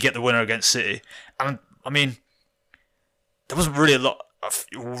cards. He could get the winner against City. And I mean, there wasn't really a lot.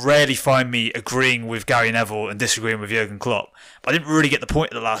 You'll rarely find me agreeing with Gary Neville and disagreeing with Jurgen Klopp. But I didn't really get the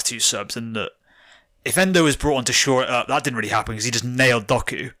point of the last two subs. And that if Endo was brought on to shore it up, that didn't really happen because he just nailed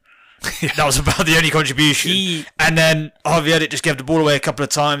Doku. That was about the only contribution. And then Harvey Elliott just gave the ball away a couple of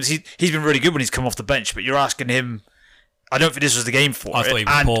times. He's been really good when he's come off the bench, but you're asking him. I don't think this was the game for it. I thought he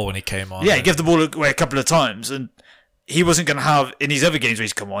was poor when he came on. Yeah, he gave the ball away a couple of times, and he wasn't going to have, in his other games where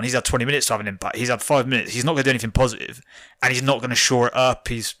he's come on, he's had 20 minutes to have an impact. He's had 5 minutes. He's not going to do anything positive, and he's not going to shore it up.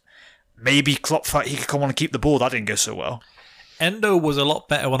 Maybe Klopp thought he could come on and keep the ball. That didn't go so well. Endo was a lot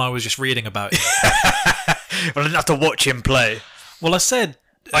better when I was just reading about him. But I didn't have to watch him play. Well, I said...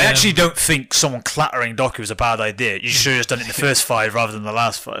 I actually don't think someone clattering Doku was a bad idea. You should have just done it in the first 5 rather than the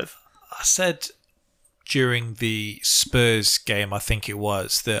last 5. I said during the Spurs game, I think it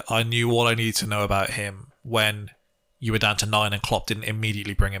was, that I knew all I needed to know about him when you were down to 9 and Klopp didn't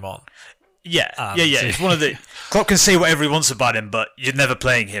immediately bring him on. Yeah. It's one of the... Klopp can say whatever he wants about him, but you're never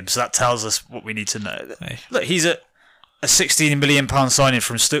playing him, so that tells us what we need to know. Hey. Look, he's a £16 million signing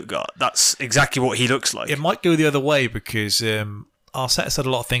from Stuttgart. That's exactly what he looks like. It might go the other way because Arteta said a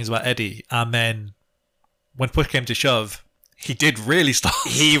lot of things about Eddie, and then when push came to shove, he did really start.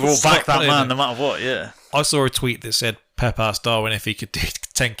 He will back that man no matter what, yeah. I saw a tweet that said Pep asked Darwin if he could do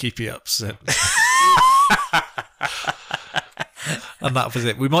 10 keepy-ups. And that was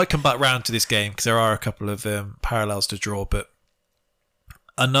it. We might come back round to this game because there are a couple of parallels to draw, but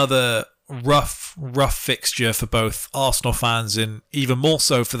another rough fixture for both Arsenal fans and even more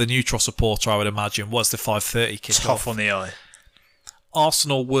so for the neutral supporter, I would imagine, was the 5:30 kickoff. Tough on the eye.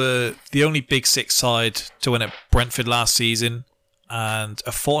 Arsenal were the only Big Six side to win at Brentford last season, and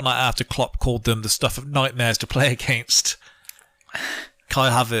a fortnight after Klopp called them the stuff of nightmares to play against, Kai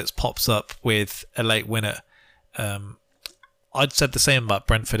Havertz pops up with a late winner. I'd said the same about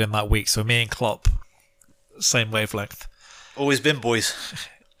Brentford in that week, so me and Klopp, same wavelength. Always been, boys.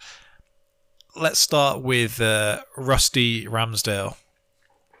 Let's start with Rusty Ramsdale.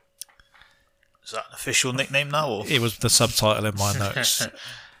 Is that an official nickname now? Or? It was the subtitle in my notes.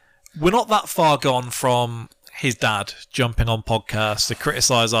 We're not that far gone from his dad jumping on podcasts to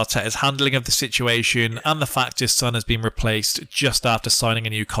criticise Arteta's handling of the situation and the fact his son has been replaced just after signing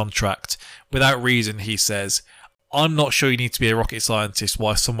a new contract. Without reason, he says, I'm not sure you need to be a rocket scientist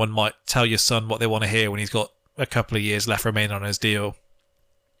why someone might tell your son what they want to hear when he's got a couple of years left remaining on his deal.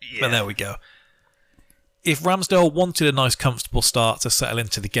 Yeah. But there we go. If Ramsdale wanted a nice, comfortable start to settle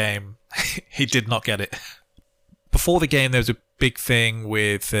into the game, he did not get it. Before the game, there was a big thing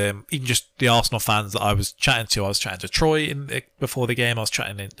with even just the Arsenal fans that I was chatting to. I was chatting to Troy before the game. I was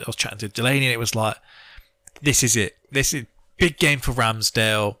chatting to Delaney, and it was like, this is it. This is big game for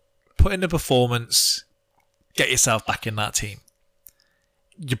Ramsdale. Put in a performance. Get yourself back in that team.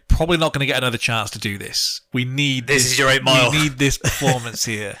 You're probably not going to get another chance to do this. We need this. This is your 8 mile. We need this performance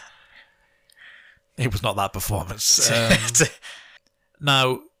here. It was not that performance.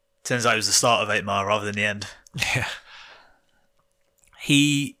 Now, turns out it was the start of 8 Mile rather than the end. Yeah.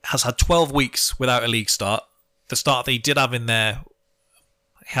 He has had 12 weeks without a league start. The start that he did have in there,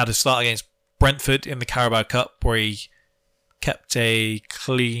 he had a start against Brentford in the Carabao Cup where he kept a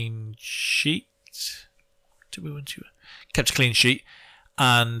clean sheet. Kept a clean sheet.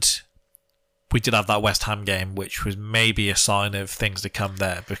 And we did have that West Ham game, which was maybe a sign of things to come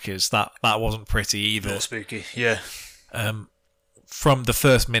there because that wasn't pretty either. Not spooky, yeah. From the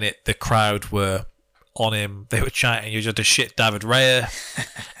first minute, the crowd were on him. They were chanting, "You're just a shit David Raya."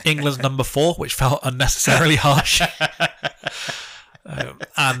 England's number 4, which felt unnecessarily harsh.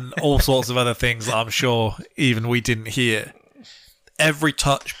 And all sorts of other things that I'm sure even we didn't hear. Every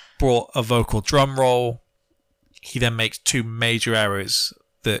touch brought a vocal drum roll. He then makes 2 major errors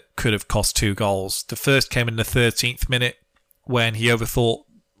that could have cost 2 goals. The first came in the 13th minute when he overthought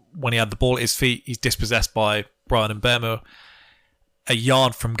when he had the ball at his feet. He's dispossessed by Brian Mbeumo. A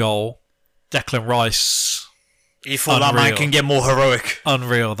yard from goal. Declan Rice. You thought that man can get more heroic.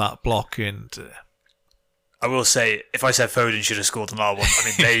 Unreal, that block. And I will say, if I said Foden should have scored on that one, I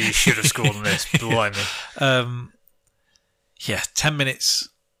mean, they should have scored on this. Blimey. Yeah, 10 minutes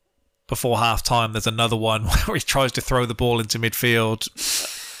before half-time, there's another one where he tries to throw the ball into midfield.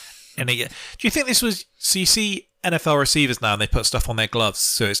 And do you think this was... So you see NFL receivers now and they put stuff on their gloves,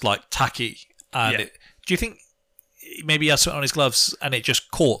 so it's like tacky. And yeah. Do you think maybe he has something on his gloves and it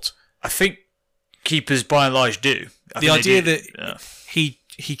just caught? I think keepers by and large do. The idea that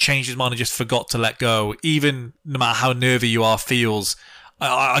he changed his mind and just forgot to let go, even no matter how nervy you are, feels,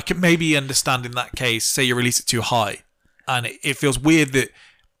 I can maybe understand in that case, say you release it too high, and it feels weird that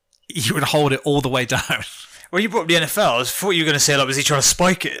you would hold it all the way down. Well, you brought up the NFL. I thought you were going to say, like, was he trying to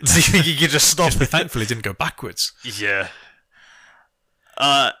spike it? Do you think he could just stop it? Thankfully, it didn't go backwards. Yeah.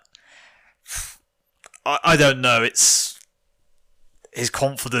 I don't know. It's his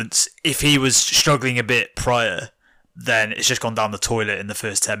confidence. If he was struggling a bit prior, then it's just gone down the toilet in the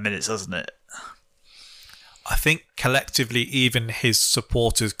first 10 minutes, hasn't it? I think collectively, even his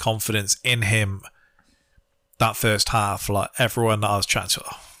supporters' confidence in him that first half, like everyone that I was chatting to,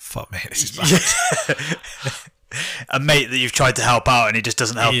 oh, fuck me, this is bad. A mate that you've tried to help out and he just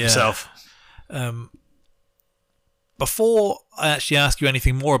doesn't help himself. Before I actually ask you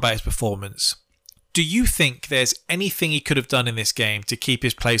anything more about his performance, do you think there's anything he could have done in this game to keep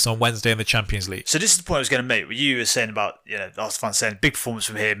his place on Wednesday in the Champions League? So this is the point I was going to make. What you were saying about, Arsenal fans saying big performance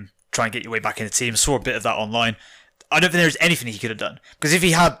from him, try and get your way back in the team. Saw a bit of that online. I don't think there's anything he could have done, because if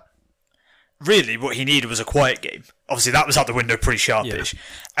he had, really what he needed was a quiet game. Obviously that was out the window pretty sharpish. Yeah.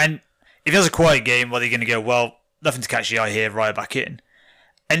 And if he has a quiet game, well, they're going to go, well, nothing to catch the eye here, right back in.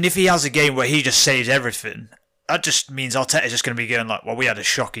 And if he has a game where he just saves everything, that just means Arteta's just going to be going like, well, we had a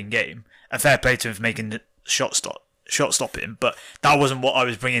shocking game. And fair play to him for making the shot stopping, but that wasn't what I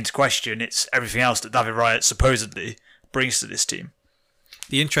was bringing into question. It's everything else that David Raya supposedly brings to this team.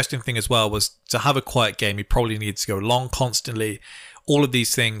 The interesting thing as well was to have a quiet game, he probably needs to go long constantly. All of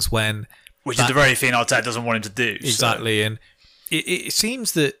these things which is the very thing Arteta doesn't want him to do. Exactly, so. And it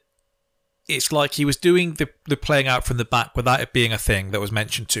seems that it's like he was doing the playing out from the back without it being a thing that was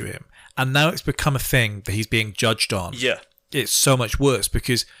mentioned to him. And now it's become a thing that he's being judged on. Yeah. It's so much worse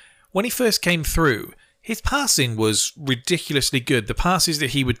because when he first came through, his passing was ridiculously good. The passes that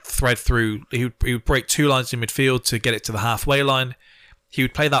he would thread through, he would break two lines in midfield to get it to the halfway line. He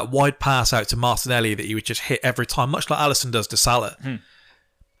would play that wide pass out to Martinelli that he would just hit every time, much like Alisson does to Salah.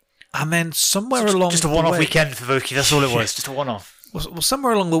 And then somewhere along just a one-off weekend for Voki, that's all it was, just a one-off. Well,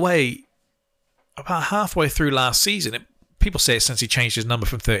 somewhere along the way, about halfway through last season, people say it since he changed his number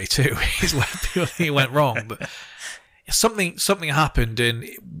from 32 is where people think he went wrong, but something happened, and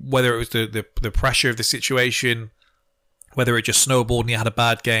whether it was the pressure of the situation, whether it just snowballed and he had a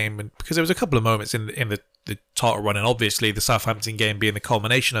bad game, and because there was a couple of moments in the title run, and obviously the Southampton game being the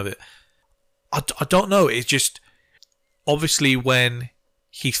culmination of it. I don't know. It's just obviously when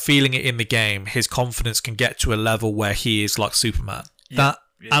he's feeling it in the game, his confidence can get to a level where he is like Superman. That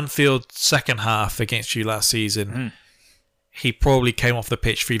Anfield second half against you last season, he probably came off the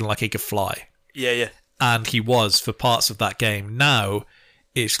pitch feeling like he could fly. Yeah. And he was for parts of that game. Now,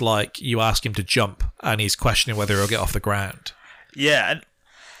 it's like you ask him to jump and he's questioning whether he'll get off the ground. Yeah, and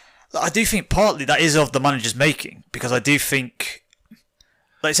I do think partly that is of the manager's making, because I do think,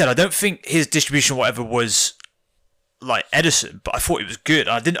 like I said, I don't think his distribution or whatever was like Edison, but I thought it was good.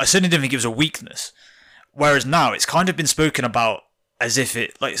 I certainly didn't think it was a weakness. Whereas now, it's kind of been spoken about as if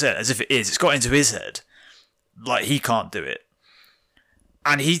it, like I said, as if it is. It's got into his head. Like, he can't do it.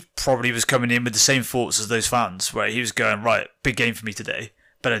 And he probably was coming in with the same thoughts as those fans, where he was going, right, big game for me today,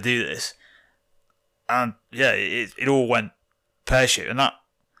 better do this. And yeah, it all went pear-shaped. And that,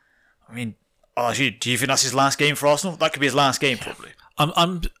 I mean, actually, do you think that's his last game for Arsenal? That could be his last game, probably.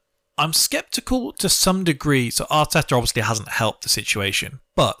 I'm sceptical to some degree. So Arteta obviously hasn't helped the situation,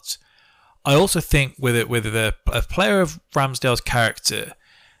 but I also think with a player of Ramsdale's character,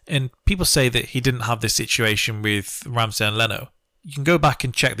 and people say that he didn't have this situation with Ramsdale and Leno. You can go back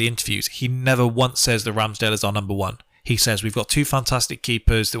and check the interviews. He never once says that Ramsdale is our number one. He says we've got two fantastic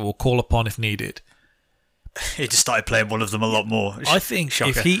keepers that we'll call upon if needed. He just started playing one of them a lot more. I think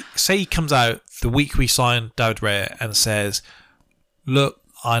if he comes out the week we sign David Raya and says, look,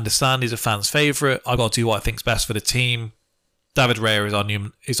 I understand he's a fan's favourite. I've got to do what I think's best for the team. David Raya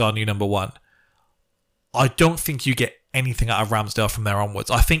is our new number one. I don't think you get anything out of Ramsdale from there onwards.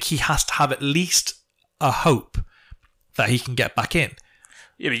 I think he has to have at least a hope that he can get back in.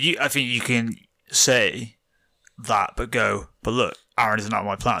 Yeah, but I think you can say that, but look, Aaron isn't out of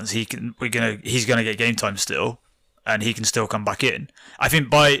my plans. He's gonna get game time still, and he can still come back in. I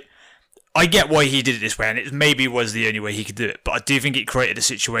think I get why he did it this way, and it maybe was the only way he could do it. But I do think it created a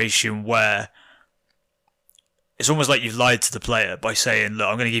situation where it's almost like you've lied to the player by saying, look,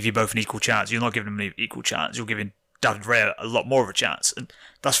 I'm going to give you both an equal chance. You're not giving him an equal chance. You're giving David Raya a lot more of a chance. And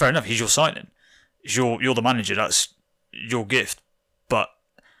that's fair enough. He's your signing. You're the manager. That's your gift. But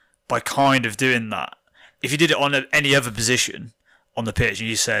by kind of doing that, if you did it on any other position on the pitch and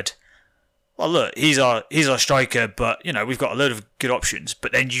you said, well, look, he's our striker, but we've got a load of good options,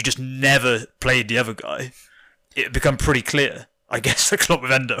 but then you just never played the other guy, it'd become pretty clear, I guess, the club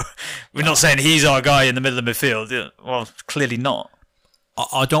with Endo. We're not saying he's our guy in the middle of midfield. Well, clearly not.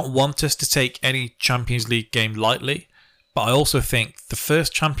 I don't want us to take any Champions League game lightly, but I also think the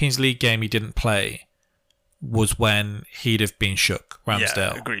first Champions League game he didn't play was when he'd have been shook,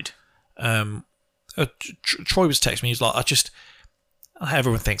 Ramsdale. Yeah, agreed. Troy was texting me, he's like,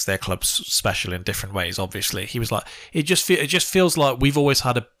 everyone thinks their club's special in different ways, obviously. He was like, it just feels like we've always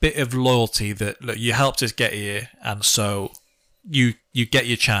had a bit of loyalty that, look, you helped us get here, and so you get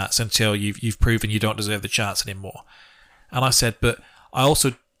your chance until you've proven you don't deserve the chance anymore. And I said, but I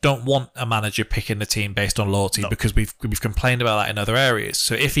also don't want a manager picking the team based on loyalty, because we've complained about that in other areas.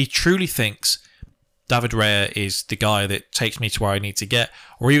 So if he truly thinks David Raya is the guy that takes me to where I need to get,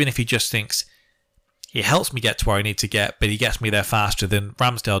 or even if he just thinks he helps me get to where I need to get, but he gets me there faster than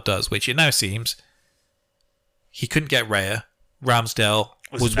Ramsdale does, which it now seems he couldn't get Raya. Ramsdale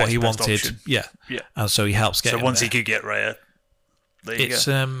was what he wanted. Option. Yeah. And so he helps get him So once there. he could get Raya, there you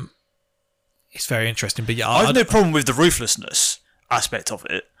go. It's very interesting. But yeah, I have no problem with the ruthlessness aspect of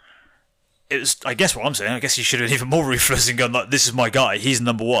it. It was, I guess what I'm saying, I guess he should have been even more ruthless and gone like, this is my guy, he's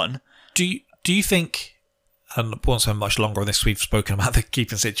number one. Do you think, and I won't spend much longer on this, we've spoken about the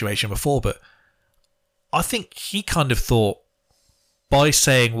keeping situation before, but I think he kind of thought by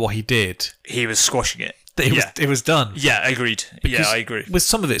saying what he did, he was squashing it. It was done. Yeah, agreed. Because I agree. With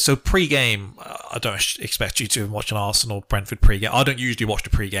some of it, so pre-game, I don't expect you to watch an Arsenal-Brentford pre-game. I don't usually watch the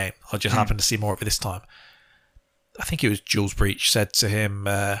pre-game. I just happened to see more of it this time. I think it was Jules Breach said to him,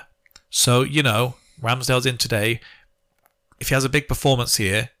 so, Ramsdale's in today. If he has a big performance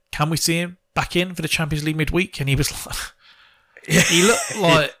here, can we see him back in for the Champions League midweek? And he was like, he looked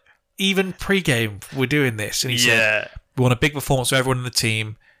like, even pre-game, we're doing this. And he said, we want a big performance for everyone in the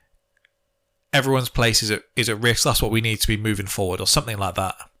team. Everyone's place is at risk. That's what we need to be moving forward, or something like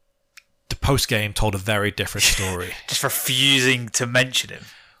that. The post-game told a very different story. Just refusing to mention him.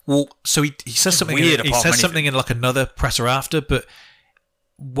 Well, so he says something. He says something in like another presser after, but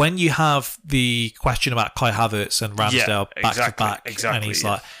when you have the question about Kai Havertz and Ramsdale back to back, and he's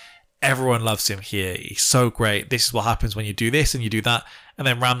like, everyone loves him here. He's so great. This is what happens when you do this and you do that. And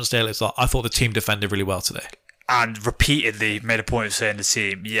then Ramsdale is like, I thought the team defended really well today. And repeatedly made a point of saying the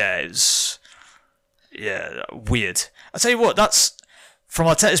team, it's weird. I'll tell you what, that's, from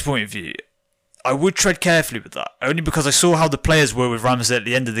Arteta's point of view, I would tread carefully with that, only because I saw how the players were with Ramsdale at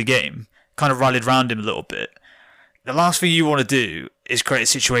the end of the game, kind of rallied around him a little bit. The last thing you want to do is create a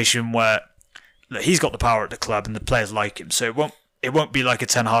situation where, look, he's got the power at the club and the players like him, so it won't be like a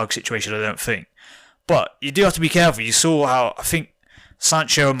Ten Hag situation, I don't think. But you do have to be careful. You saw how, I think,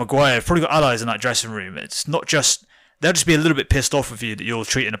 Sancho and Maguire have probably got allies in that dressing room. It's not just, they'll just be a little bit pissed off with you that you're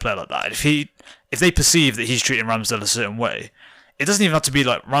treating a player like that. If they perceive that he's treating Ramsdale a certain way, it doesn't even have to be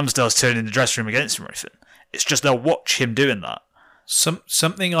like Ramsdale's turning the dressing room against him or anything. It's just they'll watch him doing that.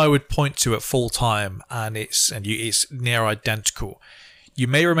 Something I would point to at full time, and it's near identical. You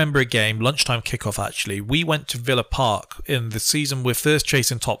may remember a game, lunchtime kickoff actually. We went to Villa Park in the season we're first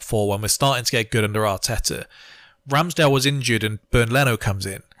chasing top four when we're starting to get good under Arteta. Ramsdale was injured and Bernd Leno comes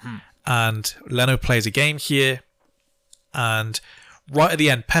in. And Leno plays a game here. And right at the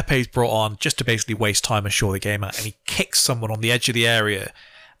end, Pepe's brought on just to basically waste time and shore the game out. And he kicks someone on the edge of the area.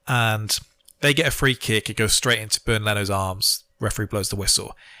 And they get a free kick. It goes straight into Bernd Leno's arms. Referee blows the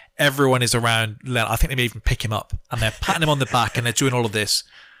whistle. Everyone is around Leno. I think they may even pick him up. And they're patting him on the back and they're doing all of this.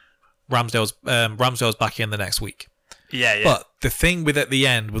 Ramsdale's back in the next week. Yeah. But the thing with at the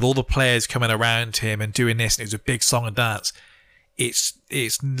end, with all the players coming around him and doing this, and it was a big song and dance, it's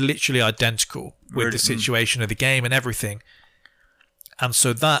literally identical with the situation of the game and everything. And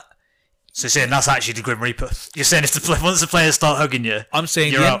so that... So you're saying that's actually the Grim Reaper? You're saying once the players start hugging you, I'm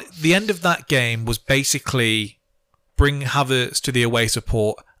saying the end of that game was basically bring Havertz to the away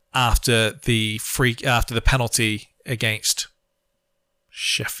support after the penalty against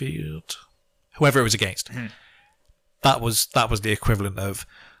Sheffield, whoever it was against. That was the equivalent of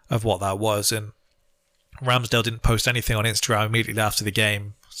what that was. And Ramsdale didn't post anything on Instagram immediately after the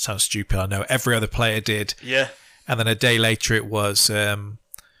game. Sounds stupid, I know. Every other player did. Yeah. And then a day later it was,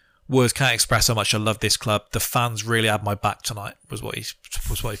 words can't express how much I love this club. The fans really had my back tonight, was what he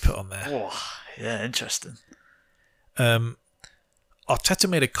put on there. Oh, yeah, interesting. Arteta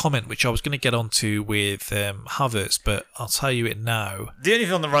made a comment which I was going to get onto with Havertz, but I'll tell you it now. The only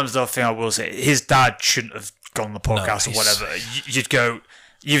thing on the Ramsdale thing I will say, his dad shouldn't have gone on the podcast or whatever. You'd go,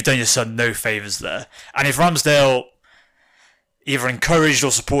 you've done your son no favours there. And if Ramsdale either encouraged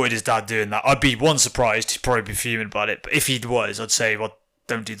or supported his dad doing that, I'd be surprised, he'd probably be fuming about it. But if he was, I'd say, well,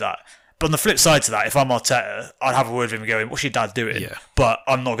 don't do that. But on the flip side to that, if I'm Arteta, I'd have a word with him going, what's your dad doing? Yeah. But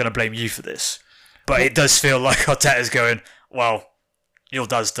I'm not going to blame you for this. But it does feel like Arteta's going, well, your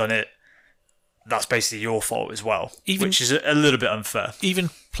dad's done it. that's basically your fault as well, Even- which is a little bit unfair. Even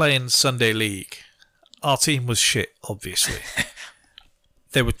playing Sunday League, our team was shit, obviously.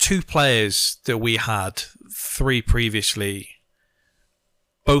 There were 2 players that we had, 3 previously.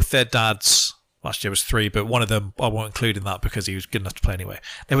 Both their dads, actually there was 3, but one of them I won't include in that because he was good enough to play anyway.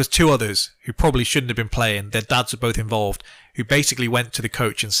 There was 2 others who probably shouldn't have been playing. Their dads were both involved, who basically went to the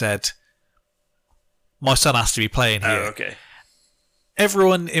coach and said, my son has to be playing here. Oh, okay.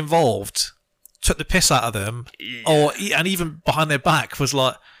 Everyone involved took the piss out of them, and even behind their back was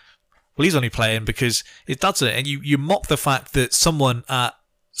like, well, he's only playing because his dad's in it. And you mock the fact that someone at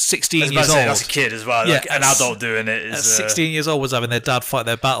 16 years old... That's a kid as well. Like, an adult doing it is... At 16 years old was having their dad fight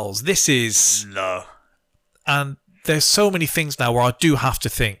their battles. This is... No. And there's so many things now where I do have to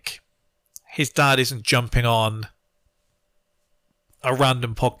think his dad isn't jumping on a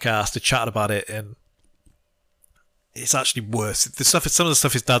random podcast to chat about it, and it's actually worse. Some of the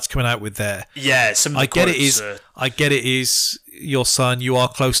stuff his dad's coming out with there. Yeah, I get it is your son. You are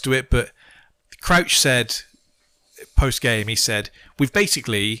close to it, but Crouch said post game. He said we've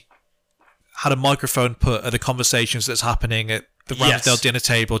basically had a microphone put at the conversations that's happening at the Ramsdale dinner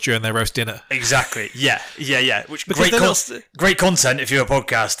table during their roast dinner. Exactly. Yeah. Which great content if you're a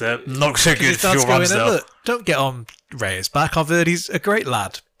podcaster. Not so good if you're Ramsdale. Look, don't get on Reyes back. I've heard he's a great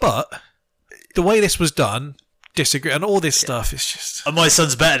lad, but the way this was done. Disagree and all this stuff. It's just. And my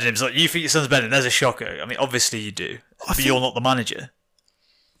son's better than him. It's like, you think your son's better than him? There's a shocker. I mean, obviously you do, but you're not the manager.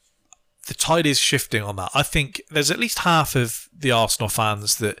 The tide is shifting on that. I think there's at least half of the Arsenal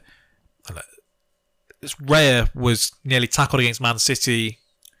fans that. Raya was nearly tackled against Man City.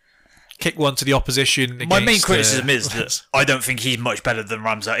 Kick one to the opposition. My main criticism is that I don't think he's much better than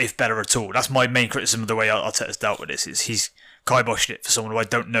Ramsdale, if better at all. That's my main criticism of the way Arteta's dealt with this. Is he's kiboshed it for someone who I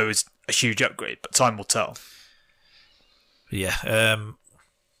don't know is a huge upgrade, but time will tell. Yeah,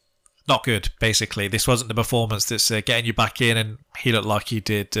 not good, basically. This wasn't the performance that's getting you back in, and he looked like he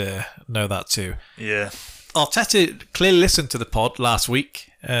did know that too. Yeah. Arteta clearly listened to the pod last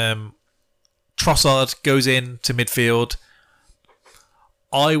week. Trossard goes in to midfield.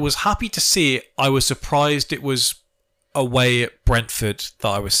 I was happy to see it. I was surprised it was away at Brentford that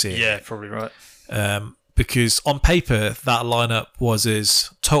I was seeing. Yeah, probably right. Because on paper, that lineup was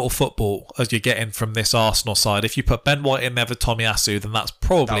as total football as you're getting from this Arsenal side. If you put Ben White in there for Tomiyasu, then that's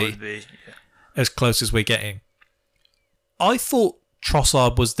probably as close as we're getting. I thought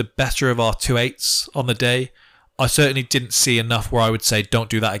Trossard was the better of our 2-8s on the day. I certainly didn't see enough where I would say, don't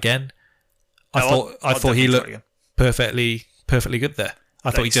do that again. I thought he looked perfectly good there.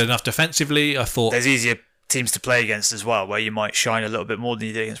 I thought he did enough defensively. I thought there's easier teams to play against as well, where you might shine a little bit more than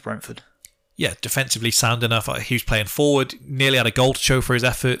you did against Brentford. Yeah, defensively sound enough. He was playing forward, nearly had a goal to show for his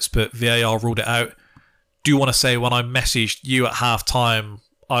efforts, but VAR ruled it out. Do want to say when I messaged you at half-time,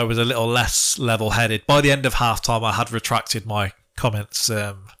 I was a little less level-headed. By the end of half-time, I had retracted my comments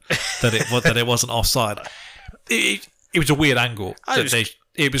that it wasn't offside. It was a weird angle.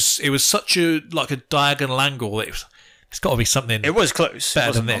 It was such a diagonal angle. It's got to be something. It was close.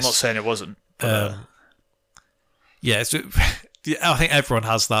 Better than this. I'm not saying it wasn't. Yeah, I think everyone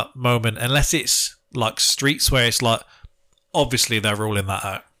has that moment, unless it's like Streets where it's like, obviously they're ruling that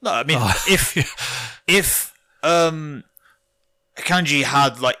out. No, I mean, if Akanji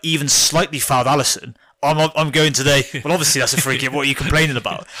had like even slightly fouled Alisson, I'm going today. Well, obviously that's a free kick. What are you complaining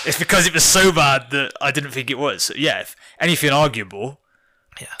about? It's because it was so bad that I didn't think it was. So, yeah, if anything arguable,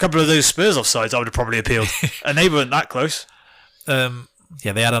 a couple of those Spurs offsides I would have probably appealed, and they weren't that close.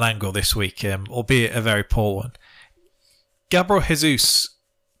 Yeah, they had an angle this week, albeit a very poor one. Gabriel Jesus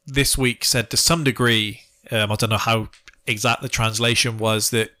this week said to some degree, I don't know how exact the translation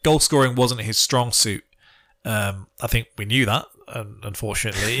was, that goal scoring wasn't his strong suit. I think we knew that,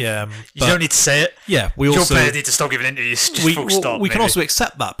 unfortunately. You don't need to say it. Yeah, your players need to stop giving interviews. We can also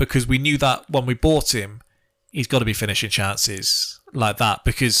accept that because we knew that when we bought him, he's got to be finishing chances like that.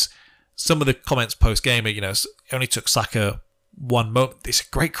 Because some of the comments post game, it only took Saka one moment. It's a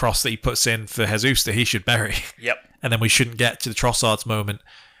great cross that he puts in for Jesus that he should bury. Yep. And then we shouldn't get to the Trossard's moment.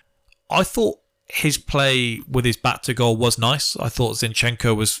 I thought his play with his back to goal was nice. I thought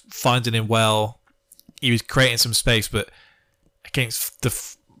Zinchenko was finding him well. He was creating some space, but against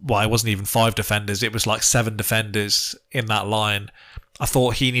it wasn't even 5 defenders. It was like 7 defenders in that line. I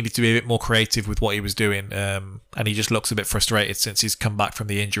thought he needed to be a bit more creative with what he was doing, and he just looks a bit frustrated since he's come back from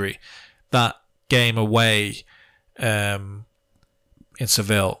the injury. That game away in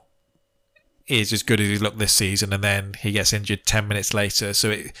Seville is as good as he's looked this season, and then he gets injured 10 minutes later.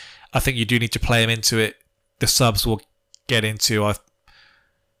 So I think you do need to play him into it. The subs will get into. I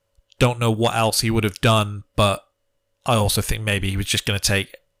don't know what else he would have done, but I also think maybe he was just going to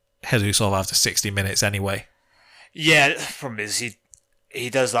take Jesus off after 60 minutes anyway. Yeah, the problem is he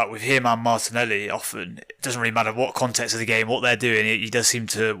does that with him and Martinelli often. It doesn't really matter what context of the game, what they're doing, he does seem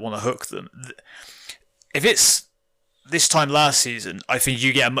to want to hook them. If it's this time last season, I think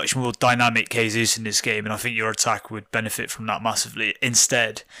you get a much more dynamic Jesus in this game, and I think your attack would benefit from that massively.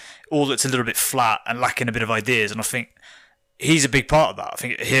 Instead, all looks a little bit flat and lacking a bit of ideas, and I think he's a big part of that. I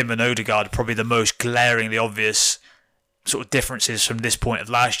think him and Odegaard are probably the most glaringly obvious sort of differences from this point of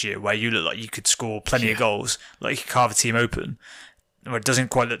last year, where you look like you could score plenty of goals, like you could carve a team open, where it doesn't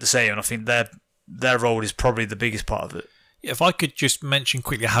quite look the same, and I think their role is probably the biggest part of it. Yeah, if I could just mention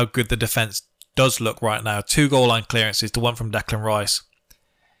quickly how good the defence does look right now. 2 goal line clearances, the one from Declan Rice.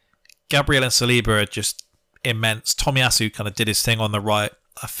 Gabriel and Saliba are just immense. Tomiyasu kind of did his thing on the right.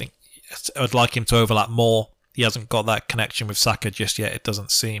 I think I'd like him to overlap more. He hasn't got that connection with Saka just yet, it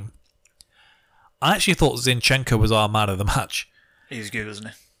doesn't seem. I actually thought Zinchenko was our man of the match. He was good, wasn't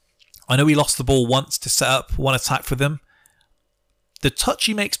he? I know he lost the ball once to set up one attack for them. The touch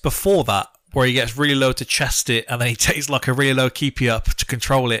he makes before that, where he gets really low to chest it, and then he takes like a really low keepy up to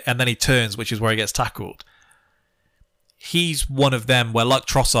control it, and then he turns, which is where he gets tackled. He's one of them where, like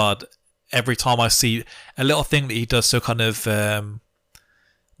Trossard, every time I see a little thing that he does so kind of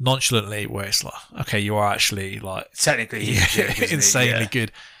nonchalantly, where it's like, okay, you are actually like technically he's insanely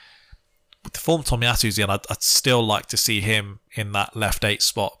good. With the form Tomiyasu's in, I'd still like to see him in that left 8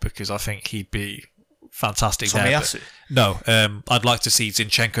 spot, because I think he'd be fantastic Tomiyasu? there. No, I'd like to see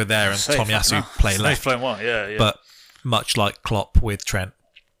Zinchenko there and Tomiyasu play left. He's playing well, yeah. But much like Klopp with Trent,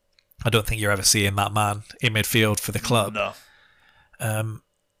 I don't think you're ever seeing that man in midfield for the club. No.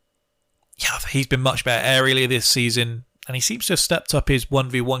 Yeah, he's been much better aerially this season, and he seems to have stepped up his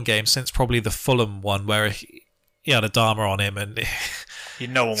 1v1 game since probably the Fulham one, where he had a Dharma on him and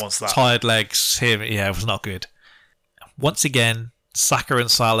no one wants that. Tired legs, it was not good. Once again, Saka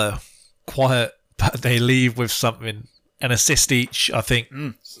and Salah, quiet, but they leave with something. An assist each, I think.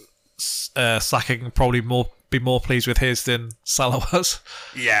 Saka can probably be more pleased with his than Salah was.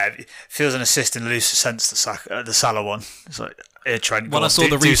 Yeah, it feels an assist in a looser sense, the Salah one. It's like, here, Trent, when I saw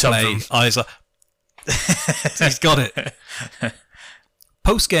the replay, I was like, he's got it.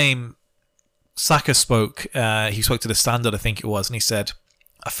 Post-game, Saka spoke. He spoke to the Standard, I think it was, and he said,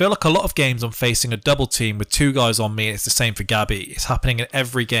 I feel like a lot of games I'm facing a double team with 2 guys on me, and it's the same for Gabby. It's happening in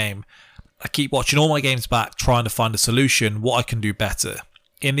every game. I keep watching all my games back, trying to find a solution, what I can do better.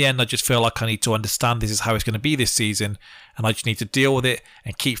 In the end, I just feel like I need to understand this is how it's going to be this season, and I just need to deal with it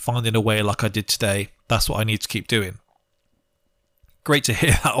and keep finding a way like I did today. That's what I need to keep doing. Great to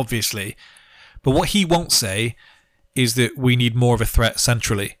hear that, obviously. But what he won't say is that we need more of a threat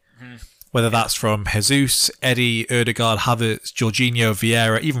centrally. Whether that's from Jesus, Eddie, Odegaard, Havertz, Jorginho,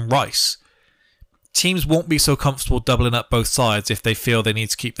 Vieira, even Rice. Teams won't be so comfortable doubling up both sides if they feel they need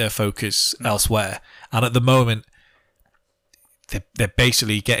to keep their focus elsewhere. And at the moment, they're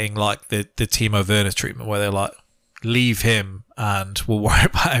basically getting like the Timo Werner treatment, where they're like, leave him and we'll worry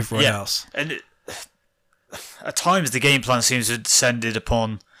about everyone else. And at times the game plan seems to have descended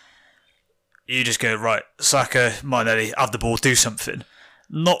upon, you just go, right, Saka, Martinelli, have the ball, do something.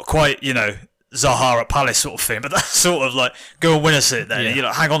 Not quite, Zaha at Palace sort of thing, but that's sort of like, go and win us it then. Yeah. You're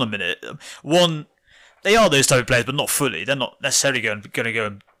like, hang on a minute. One, they are those type of players, but not fully. They're not necessarily going to go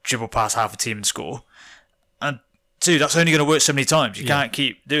and dribble past half a team and score. And 2, that's only going to work so many times. You can't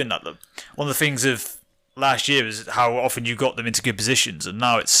keep doing that. One of the things of last year is how often you got them into good positions, and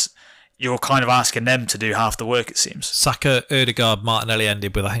now you're kind of asking them to do half the work, it seems. Saka, Odegaard, Martinelli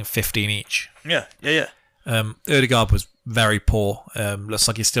ended with, I think, 15 each. Yeah. Odegaard was very poor. Looks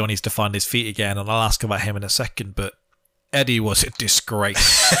like he still needs to find his feet again, and I'll ask about him in a second, but Eddie was a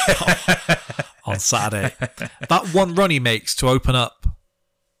disgrace on Saturday. That one run he makes to open up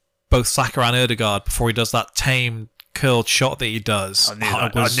both Saka and Odegaard before he does that tame curled shot that he does. I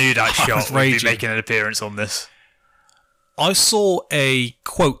knew that shot would be making an appearance on this. I saw a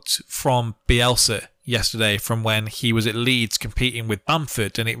quote from Bielsa yesterday from when he was at Leeds competing with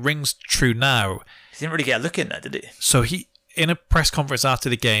Bamford, and it rings true now. He didn't really get a look in there, did he? So he, in a press conference after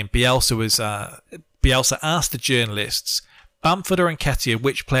the game, Bielsa asked the journalists, Bamford or Nketiah,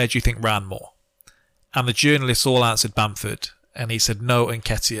 which player do you think ran more? And the journalists all answered Bamford, and he said no,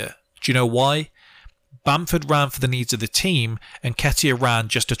 Nketiah. Do you know why? Bamford ran for the needs of the team, and Nketiah ran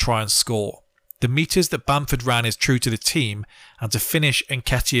just to try and score. The meters that Bamford ran is true to the team, and to finish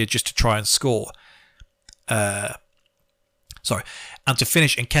Nketiah just to try and score. And to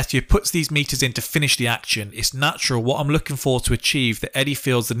finish, Nketiah puts these meters in to finish the action. It's natural. What I'm looking for to achieve that Eddie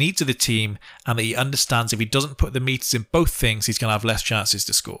feels the needs of the team, and that he understands if he doesn't put the meters in both things, he's going to have less chances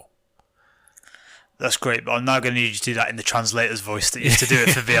to score. That's great, but I'm now going to need you to do that in the translator's voice that you used to do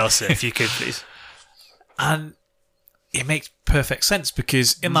it for Bielsa, if you could, please. And it makes perfect sense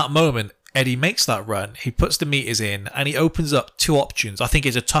because in that moment, Eddie makes that run, he puts the meters in, and he opens up two options. I think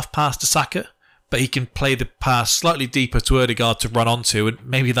it's a tough pass to Saka, but he can play the pass slightly deeper to Ødegaard to run onto, and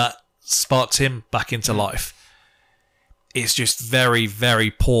maybe that sparks him back into life. It's just very,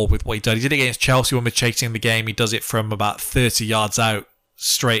 very poor with what he did. He did it against Chelsea when we're chasing the game. He does it from about 30 yards out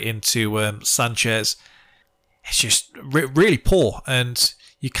straight into Sanchez. It's just really poor, and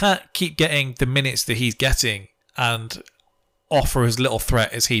you can't keep getting the minutes that he's getting and offer as little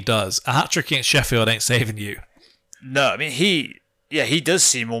threat as he does. A hat-trick against Sheffield ain't saving you. No, I mean, he does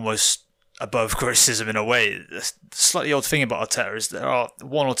seem almost above criticism in a way. The slightly odd thing about Arteta is there are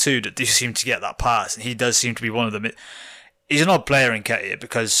one or two that do seem to get that pass, and he does seem to be one of them. He's an odd player in Nketiah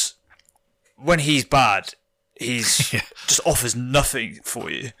because when he's bad, he's just offers nothing for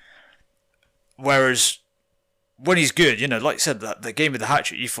you. Whereas when he's good, like you said, the game with the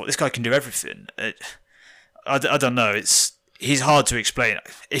hat-trick, you thought this guy can do everything. I don't know. He's hard to explain.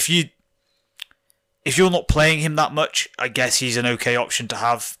 If you're not playing him that much, I guess he's an okay option to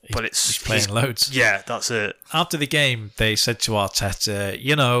have. But he's playing loads. Yeah, that's it. After the game, they said to Arteta,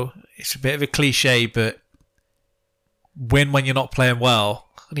 it's a bit of a cliche, but win when you're not playing well.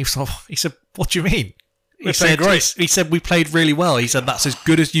 And he said, "What do you mean?" He said, we played really well. He said, that's as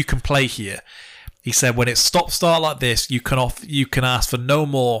good as you can play here. He said, when it's stop-start like this, you can ask for no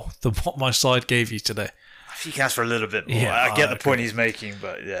more than what my side gave you today. You can ask for a little bit more. Yeah, I get the point he's making,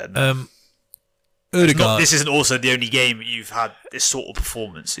 but yeah. No. Ødegaard. This isn't also the only game you've had this sort of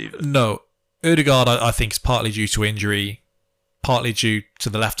performance even. No. Ødegaard, I think, is partly due to injury, partly due to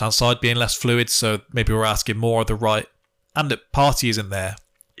the left-hand side being less fluid, so maybe we're asking more of the right. And that Partey isn't there.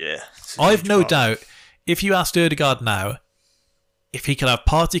 Yeah. I've no doubt, if you asked Ødegaard now, if he could have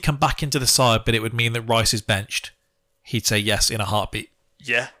Partey come back into the side, but it would mean that Rice is benched, he'd say yes in a heartbeat.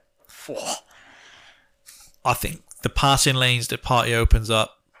 Yeah. I think the passing lanes that Partey opens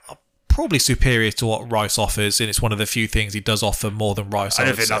up are probably superior to what Rice offers, and it's one of the few things he does offer more than Rice. I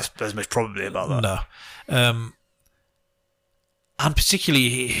don't think there's much probably about that. No. And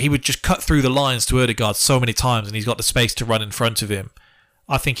particularly, he would just cut through the lines to Ødegaard so many times, and he's got the space to run in front of him.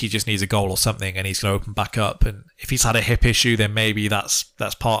 I think he just needs a goal or something, and he's going to open back up. And if he's had a hip issue, then maybe that's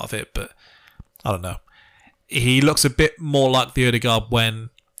part of it. But I don't know. He looks a bit more like the Ødegaard when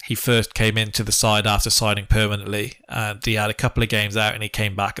he first came into the side after signing permanently, and he had a couple of games out, and he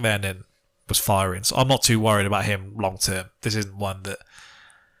came back then and was firing. So I'm not too worried about him long term. This isn't one that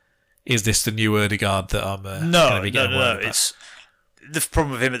is this the new Ødegaard that I'm going to be getting worried about. The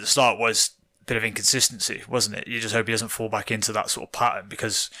problem with him at the start was a bit of inconsistency, wasn't it? You just hope he doesn't fall back into that sort of pattern,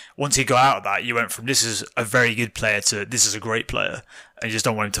 because once he got out of that, you went from this is a very good player to this is a great player, and you just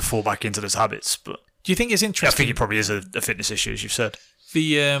don't want him to fall back into those habits. But do you think it's interesting? I think it probably is a fitness issue, as you've said.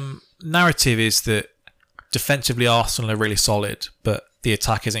 The narrative is that defensively Arsenal are really solid, but the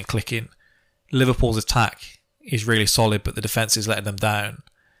attack isn't clicking. Liverpool's attack is really solid, but the defence is letting them down.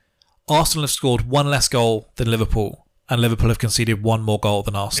 Arsenal have scored one less goal than Liverpool, and Liverpool have conceded one more goal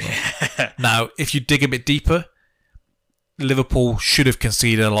than Arsenal. Now, if you dig a bit deeper, Liverpool should have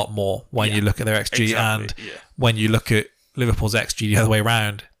conceded a lot more when you look at their XG, exactly, and when you look at Liverpool's XG the other way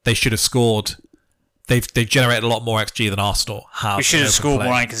around, they should have scored. They've generated a lot more XG than Arsenal have. We should have scored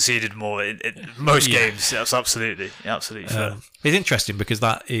more and conceded more in most games. That's absolutely fair. It's interesting because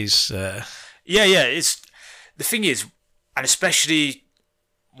that is... It's the thing is, and especially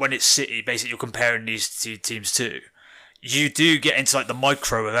when it's City, basically you're comparing these two teams too, you do get into like the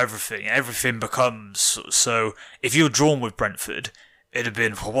micro of everything. Everything becomes... So if you're drawn with Brentford, it'd have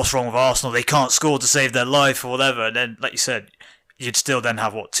been, well, what's wrong with Arsenal? They can't score to save their life or whatever. And then, like you said... You'd still then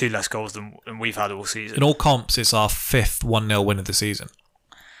have, two less goals than we've had all season. In all comps, it's our 5th 1-0 win of the season.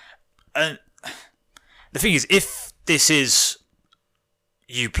 And the thing is, if this is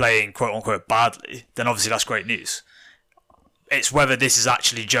you playing quote-unquote badly, then obviously that's great news. It's whether this is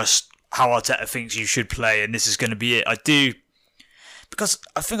actually just how Arteta thinks you should play and this is going to be it. Because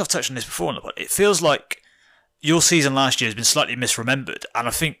I think I've touched on this before, but it feels like your season last year has been slightly misremembered, and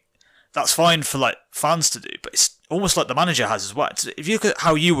I think that's fine for fans to do, but it's almost like the manager has as well. If you look at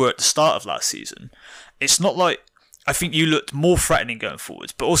how you were at the start of last season, it's not like... I think you looked more threatening going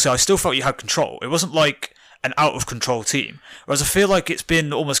forwards, but also I still felt you had control. It wasn't like an out-of-control team. Whereas I feel like it's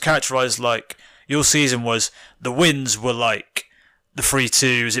been almost characterised like your season was... The wins were like the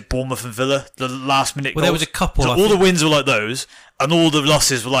 3-2, is it Bournemouth and Villa? The last-minute goals. There was a couple... So all the wins were like those, and all the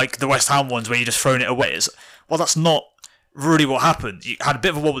losses were like the West Ham ones where you just thrown it away. Well, that's not really what happened. You had a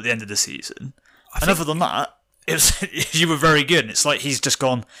bit of a wobble at the end of the season. And other than that... you were very good. And it's like he's just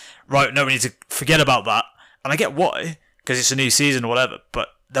gone, right, no, we need to forget about that. And I get why, because it's a new season or whatever, but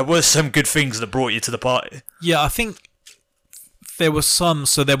there were some good things that brought you to the party. Yeah, I think there were some.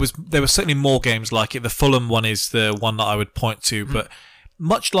 So there were certainly more games like it. The Fulham one is the one that I would point to. But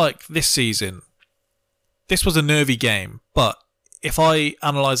much like this season, this was a nervy game. But if I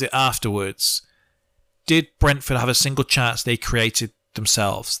analyse it afterwards, did Brentford have a single chance they created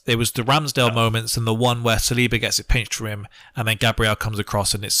themselves? There was the Ramsdale moments and the one where Saliba gets it pinched from him and then Gabriel comes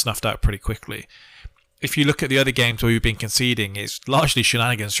across and it's snuffed out pretty quickly. If you look at the other games where we've been conceding, it's largely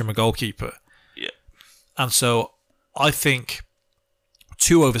shenanigans from a goalkeeper. Yeah. And so I think,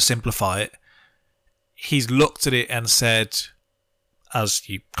 to oversimplify it, he's looked at it and said, as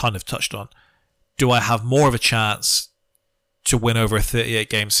you kind of touched on, do I have more of a chance to win over a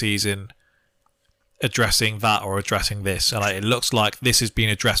 38-game season addressing that or addressing this? And it looks like this has been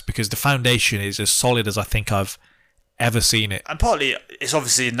addressed because the foundation is as solid as I think I've ever seen it. And partly it's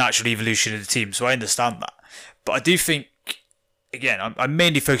obviously a natural evolution of the team, so I understand that. But I do think, again, I'm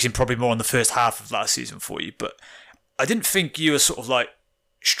mainly focusing probably more on the first half of last season for you, but I didn't think you were sort of like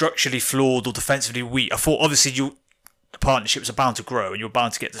structurally flawed or defensively weak. I thought obviously the partnerships are bound to grow and you're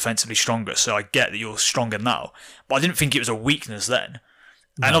bound to get defensively stronger, so I get that you're stronger now. But I didn't think it was a weakness then.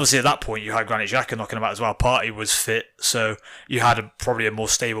 No. And obviously at that point you had Granit Xhaka knocking about as well. Partey was fit, so you had probably a more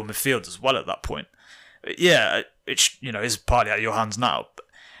stable midfield as well at that point. But yeah, it's is partly out of your hands now. But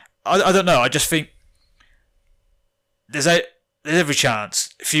I don't know. I just think there's every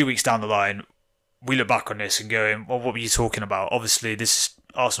chance a few weeks down the line we look back on this and going, well, what were you talking about? Obviously,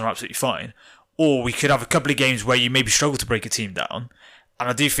 Arsenal are absolutely fine. Or we could have a couple of games where you maybe struggle to break a team down. And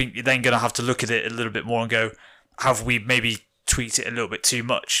I do think you're then going to have to look at it a little bit more and go, have we maybe tweaked it a little bit too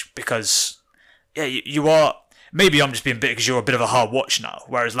much? Because, yeah, you are... Maybe I'm just being bitter because you're a bit of a hard watch now,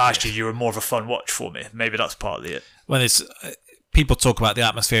 whereas last year you were more of a fun watch for me. Maybe that's partly it. When it's people talk about the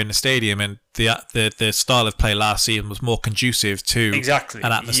atmosphere in the stadium, and the style of play last season was more conducive to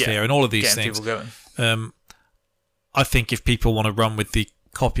an atmosphere and all of these things. People going. I think if people want to run with the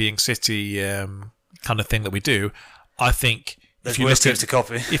copying City kind of thing that we do, I think there's worse teams to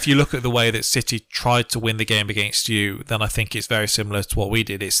copy. If you look at the way that City tried to win the game against you, then I think it's very similar to what we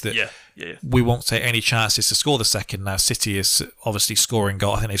did. It's that we won't take any chances to score the second. Now City is obviously scoring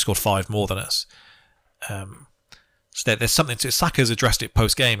goal. I think they scored 5 more than us. So there's something to... Saka's addressed it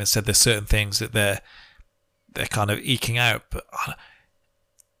post-game and said there's certain things that they're kind of eking out, but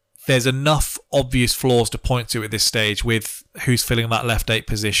there's enough obvious flaws to point to at this stage with who's filling that left 8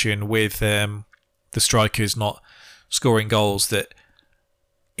 position, with the strikers not scoring goals, that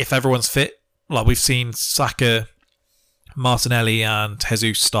if everyone's fit, like we've seen Saka, Martinelli and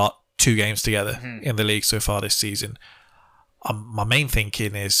Jesus start 2 games together in the league so far this season. My main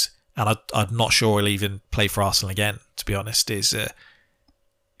thinking is, and I'm not sure he'll even play for Arsenal again, to be honest, is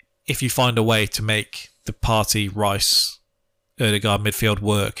if you find a way to make the Partey, Rice, Ødegaard midfield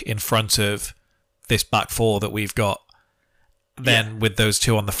work in front of this back 4 that we've got, then with those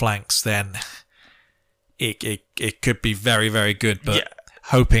 2 on the flanks, then it could be very, very good. But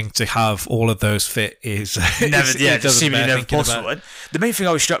hoping to have all of those fit is just seemingly never possible. The main thing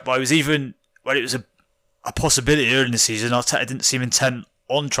I was struck by was even when it was a possibility early in the season, Arteta didn't seem intent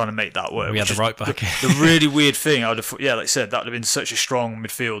on trying to make that work. We had the right back. The really weird thing, I would have, like I said, that would have been such a strong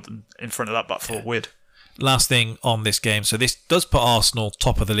midfield in front of that back 4. Weird. Last thing on this game, so this does put Arsenal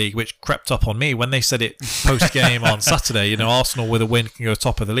top of the league, which crept up on me when they said it post-game on Saturday. Arsenal with a win can go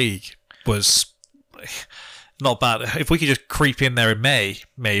top of the league was not bad. If we could just creep in there in May,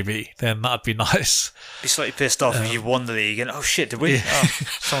 maybe, then that'd be nice. Be slightly pissed off if you won the league and, oh shit, did we? Oh,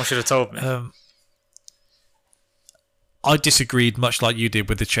 someone should have told me. I disagreed much like you did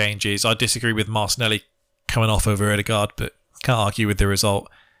with the changes. I disagree with Martinelli coming off over Ødegaard, but can't argue with the result.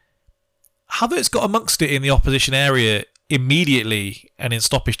 Havertz got amongst it in the opposition area immediately, and in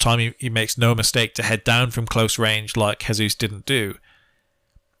stoppage time he makes no mistake to head down from close range like Jesus didn't do.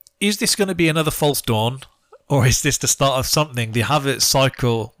 Is this going to be another false dawn, or is this the start of something? The Havertz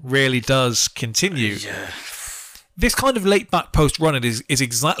cycle really does continue. This kind of late back post run is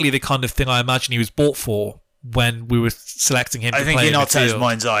exactly the kind of thing I imagine he was bought for when we were selecting him to play in Arteta's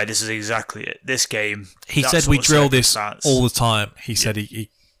mind's eye, this is exactly it. This game, he said we drill this all the time. He said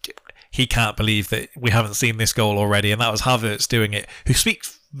he can't believe that we haven't seen this goal already, and that was Havertz doing it, who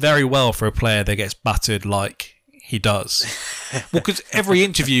speaks very well for a player that gets battered like he does. Well, because every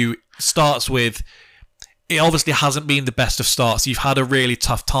interview starts with, it obviously hasn't been the best of starts. You've had a really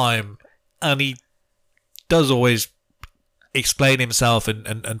tough time, and he does always explain himself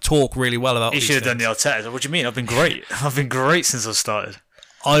and talk really well about these things. He should have done the Arteta. What do you mean? I've been great. I've been great since I started.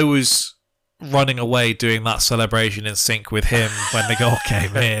 I was running away doing that celebration in sync with him when the goal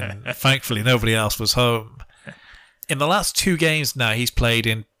came in. Thankfully, nobody else was home. In the last 2 games now, he's played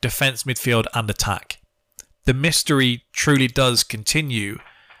in defence, midfield and attack. The mystery truly does continue.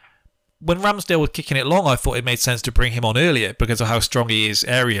 When Ramsdale was kicking it long, I thought it made sense to bring him on earlier because of how strong he is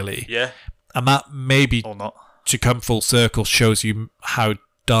aerially. Yeah. And that maybe, or not, to come full circle, shows you how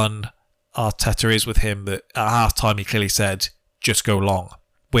done Arteta is with him, that at half-time he clearly said, just go long.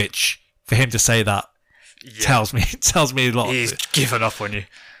 Which, for him to say that, tells me a lot. He's given up on you.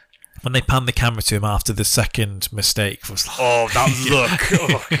 When they panned the camera to him after the second mistake, was like, oh, that look!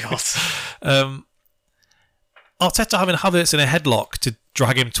 Oh god! Arteta having Havertz in a headlock to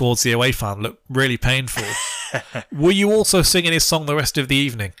drag him towards the away fan looked really painful. Were you also singing his song the rest of the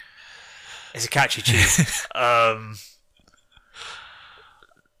evening? It's a catchy tune.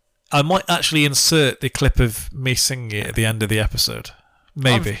 I might actually insert the clip of me singing it at the end of the episode.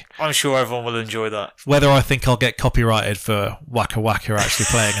 Maybe. I'm sure everyone will enjoy that. Whether I think I'll get copyrighted for Waka Waka actually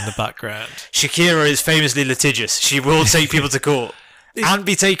playing in the background. Shakira is famously litigious. She will take people to court and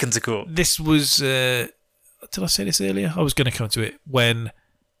be taken to court. This was... did I say this earlier? I was going to come to it when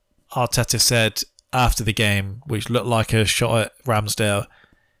Arteta said after the game, which looked like a shot at Ramsdale,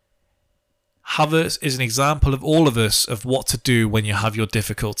 Havertz is an example of all of us of what to do when you have your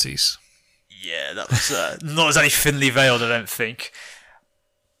difficulties. Yeah, that was not exactly thinly veiled, I don't think.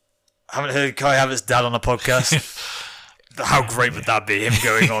 I haven't heard Kai Havertz's dad on a podcast. How great would that be? Him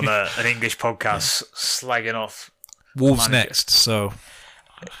going on an English podcast, slagging off Wolves next. So,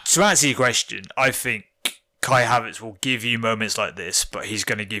 to answer your question, I think Kai Havertz will give you moments like this, but he's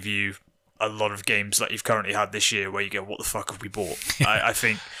going to give you a lot of games like you've currently had this year where you go, what the fuck have we bought? I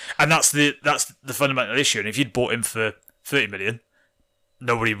think, and that's the fundamental issue. And if you'd bought him for 30 million,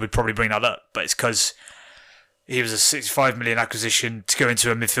 nobody would probably bring that up. But it's because he was a 65 million acquisition to go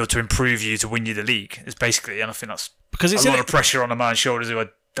into a midfield to improve you, to win you the league. It's basically, and I think that's because it's a lot of pressure on a man's shoulders who I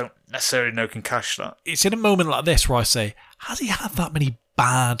don't necessarily know can cash that. It's in a moment like this where I say, has he had that many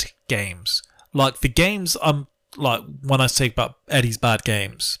bad games? Like the games, like when I say about Eddie's bad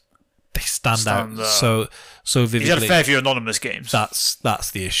games, they stand out so vividly. He's had a fair few anonymous games.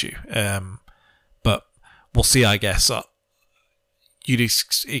 That's the issue. But we'll see, I guess. You'd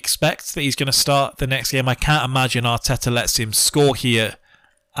expect that he's going to start the next game. I can't imagine Arteta lets him score here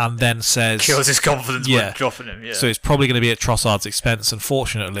and then says... kills his confidence when dropping him, yeah. So it's probably going to be at Trossard's expense,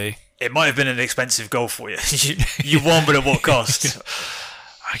 unfortunately. It might have been an expensive goal for you. You won, but at what cost?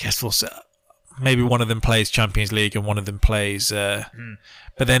 I guess we'll see. Maybe one of them plays Champions League and one of them plays...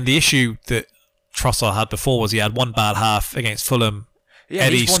 But then the issue that Trossard had before was he had one bad half against Fulham. Yeah,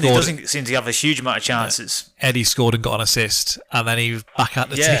 Eddie scored. He doesn't seem to have a huge amount of chances. Eddie scored and got an assist, and then he was back at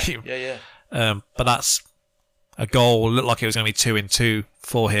the team. But that's a goal. It looked like it was going to be 2-2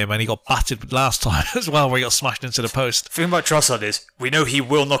 for him, and he got battered last time as well, where he got smashed into the post. The thing about Trossard is, we know he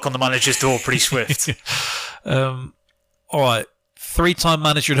will knock on the manager's door pretty swift. All right. 3-time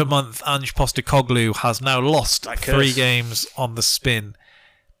manager of the month, Ange Postecoglou, has now lost 3 games on the spin.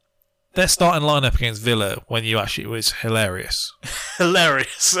 Their starting lineup against Villa it was hilarious.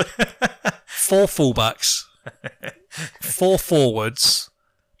 Hilarious. 4 fullbacks, 4 forwards,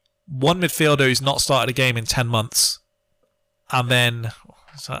 1 midfielder who's not started a game in 10 months, and then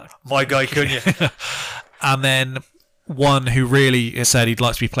my guy Cunha, and then one who really said he'd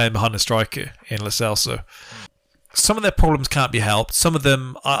like to be playing behind the striker in Lo Celso. Some of their problems can't be helped. Some of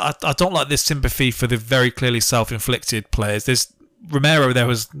them, I don't like this sympathy for the very clearly self-inflicted players. There's Romero, there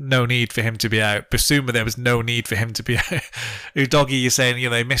was no need for him to be out. Basuma, there was no need for him to be out. Udogie, you're saying,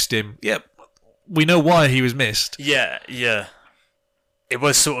 they missed him. Yep, we know why he was missed. Yeah. It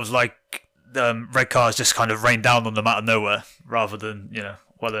was sort of like red cards just kind of rained down on them out of nowhere, rather than,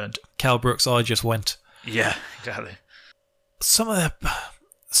 well earned. Cal Brooks' eye just went. Yeah, exactly. Some of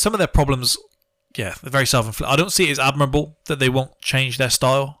their problems, they're very self-inflicted. I don't see it as admirable that they won't change their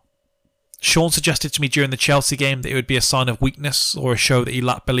style. Sean suggested to me during the Chelsea game that it would be a sign of weakness or a show that he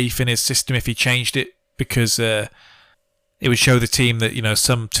lacked belief in his system if he changed it, because it would show the team that,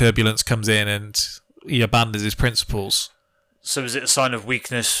 some turbulence comes in and he abandons his principles. So is it a sign of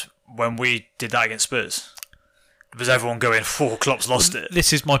weakness when we did that against Spurs? Was everyone going, Klopp's lost it?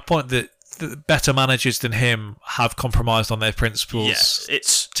 This is my point, that better managers than him have compromised on their principles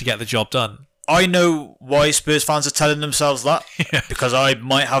to get the job done. I know why Spurs fans are telling themselves that, because I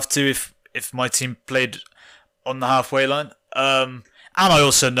might have to if my team played on the halfway line. And I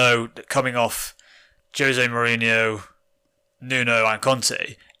also know that coming off Jose Mourinho, Nuno and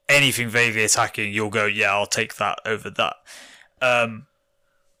Conte, anything vaguely attacking, you'll go, I'll take that over that.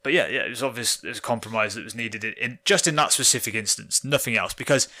 But yeah, it was obvious it was a compromise that was needed in that specific instance, nothing else.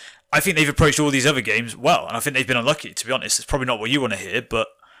 Because I think they've approached all these other games well, and I think they've been unlucky. To be honest, it's probably not what you want to hear, but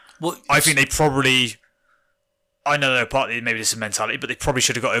I think they probably. I know partly maybe this is mentality, but they probably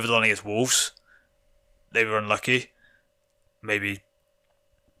should have got over the line against Wolves. They were unlucky. Maybe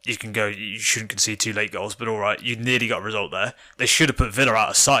you shouldn't concede 2 late goals, but all right, you nearly got a result there. They should have put Villa out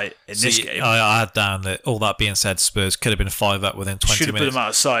of sight in this game. I had down that, all that being said, Spurs could have been 5-up within 20 minutes. Should have put them out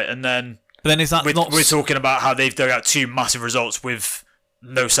of sight, and then... But then is that we're talking about how they've dug out 2 massive results with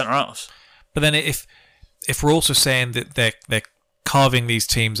no centre-halves. But then if we're also saying that they're carving these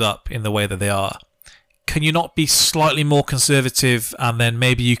teams up in the way that they are, can you not be slightly more conservative and then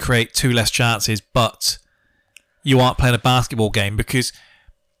maybe you create 2 less chances, but you aren't playing a basketball game? Because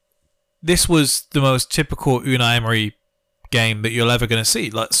this was the most typical Unai Emery game that you're ever going to see.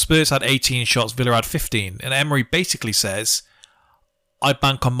 Like, Spurs had 18 shots, Villa had 15, and Emery basically says, I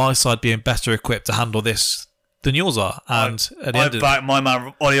bank on my side being better equipped to handle this than yours are. And I back my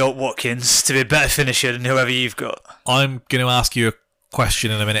man Ollie Watkins to be a better finisher than whoever you've got. I'm going to ask you a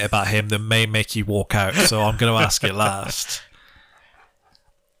question in a minute about him that may make you walk out, so I'm going to ask it last.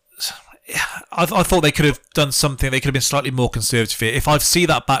 I thought they could have done something. They could have been slightly more conservative here. If I see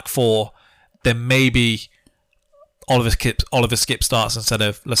that back 4, then maybe Oliver Skip starts instead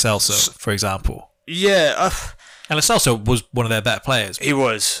of Lo Celso, for example. Yeah. And Lo Celso was one of their better players. He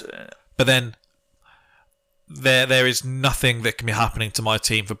was. But then there is nothing that can be happening to my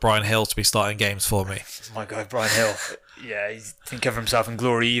team for Brian Hill to be starting games for me. My guy, Brian Hill. Yeah, he didn't cover himself in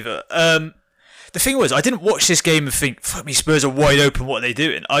glory either. The thing was, I didn't watch this game and think, fuck me, Spurs are wide open, what are they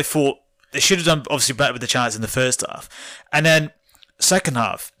doing? I thought they should have done obviously better with the chance in the first half. And then second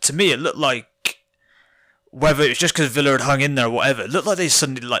half, to me, it looked like, whether it was just because Villa had hung in there or whatever, it looked like they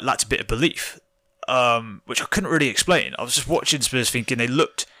suddenly lacked a bit of belief, which I couldn't really explain. I was just watching Spurs thinking they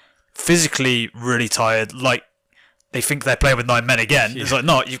looked physically really tired, like they think they're playing with 9 men again. Yeah. It's like,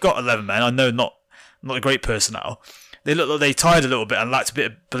 no, you've got 11 men. I know not a great personnel. They looked like they tired a little bit and lacked a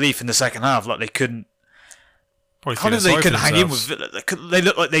bit of belief in the second half, like they couldn't. They couldn't hang in with Villa. They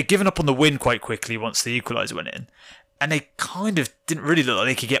looked like they'd given up on the win quite quickly once the equaliser went in, and they kind of didn't really look like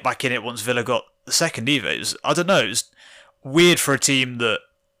they could get back in it once Villa got the second either. I don't know. It was weird for a team that,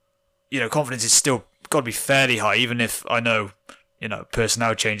 confidence is still got to be fairly high, even if I know,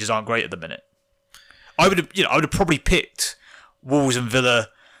 personnel changes aren't great at the minute. I would have probably picked Wolves and Villa.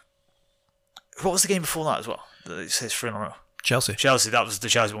 What was the game before that as well? It says 3 in a row. Chelsea, that was the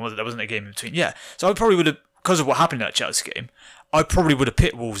Chelsea one, wasn't it? There wasn't a game in between. Yeah. So I probably would have, because of what happened in that Chelsea game, I probably would have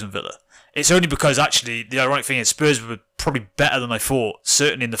picked Wolves and Villa. It's only because actually the ironic thing is Spurs were probably better than I thought,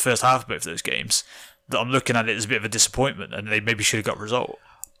 certainly in the first half of both of those games, that I'm looking at it as a bit of a disappointment and they maybe should have got a result.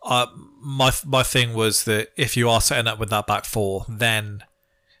 My thing was that if you are setting up with that back 4, then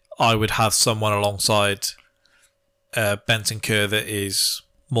I would have someone alongside Bentancur that is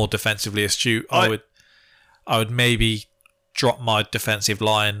more defensively astute. I would maybe drop my defensive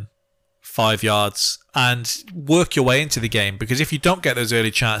line 5 yards and work your way into the game, because if you don't get those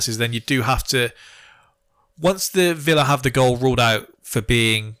early chances, then you do have to, once the Villa have the goal ruled out for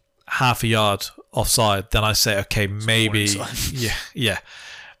being half a yard offside, then I say, okay, maybe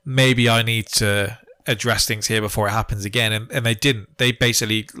maybe I need to address things here before it happens again. And they didn't. They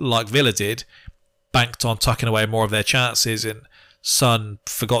basically, like Villa did, banked on tucking away more of their chances, and Son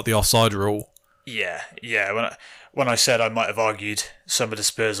forgot the offside rule. Yeah. When I said I might have argued some of the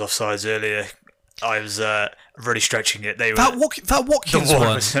Spurs offsides earlier, I was really stretching it. That Watkins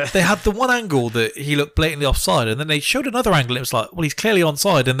one, they had the one angle that he looked blatantly offside, and then they showed another angle and it was like, well, he's clearly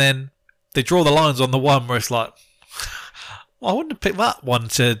onside, and then they draw the lines on the one where it's like, well, I wouldn't have picked that one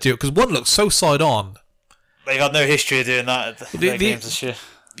to do it, because one looks so side on. They've had no history of doing that at their games this year.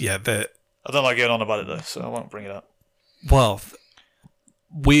 Yeah, I don't like going on about it though, so I won't bring it up. Well,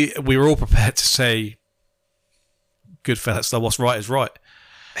 we were all prepared to say, good fellas, so what's right is right.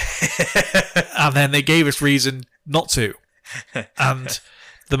 And then they gave us reason not to. And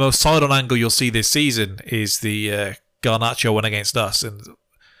the most side-on angle you'll see this season is the Garnacho one against us, and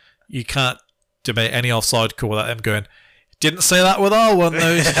you can't debate any offside call without them going, didn't say that with our one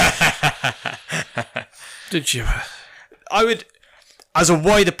though. Did you? I would, as a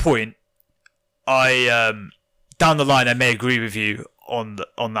wider point, down the line I may agree with you on that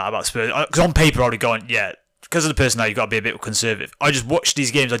about Spurs, because on paper I would have gone, yeah, because of the personnel you've got to be a bit conservative. I just watched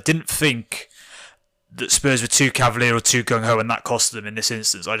these games, I didn't think that Spurs were too cavalier or too gung-ho, and that cost them in this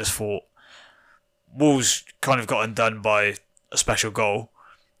instance. I just thought Wolves kind of got undone by a special goal,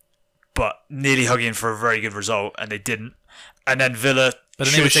 but nearly hugging for a very good result, and they didn't. And then Villa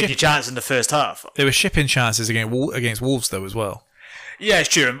should have taken a chance in the first half. They were shipping chances against Wolves though as well. Yeah, it's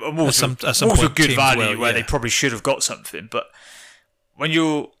true. And Wolves at some were point good teams value will, where they probably should have got something. But when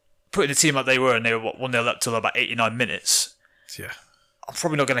you're putting a team like they were and they were 1-0 up till about 89 minutes, Yeah. I'm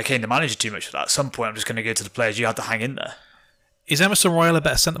probably not going to cane the manager too much for that. At some point, I'm just going to go to the players. You had to hang in there. Is Emerson Royal a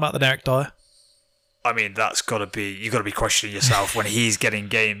better centre-back than Eric Dyer? I mean, that's got to be... You've got to be questioning yourself when he's getting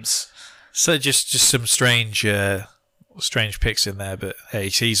games. So just some strange picks in there, but hey,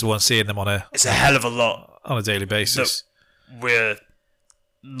 he's the one seeing them It's a hell of a lot. On a daily basis. We're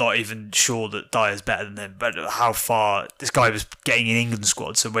not even sure that Dyer's better than him, but how far this guy was getting in England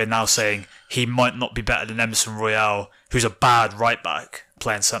squad, so we're now saying he might not be better than Emerson Royal, who's a bad right back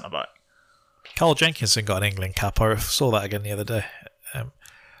playing centre back. Carl Jenkinson got an England cap. I saw that again the other day.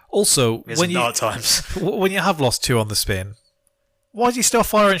 Also, when you have lost 2 on the spin, why is he still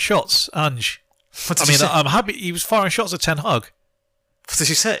firing shots, Ange? I'm happy he was firing shots at Ten Hag. What did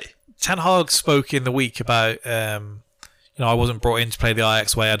he say? Ten Hag spoke in the week about, I wasn't brought in to play the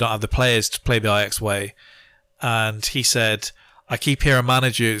Ajax way. I don't have the players to play the Ajax way. And he said, I keep hearing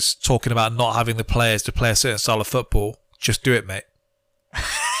managers talking about not having the players to play a certain style of football. Just do it, mate.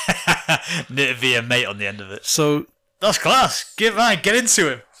 Need to be a mate on the end of it. So that's class. Get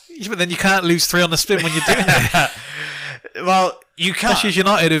into him. But then you can't lose 3 on the spin when you're doing it. Well, you can't. Especially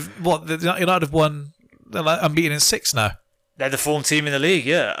United have won. They're like unbeaten in 6 now. They're the form team in the league.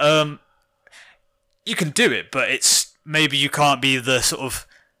 Yeah. You can do it, but it's maybe you can't be the sort of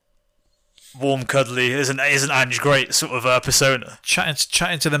warm, cuddly, isn't Ange great sort of persona.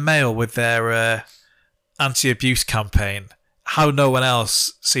 Chatting to the Mail with their anti-abuse campaign. How no one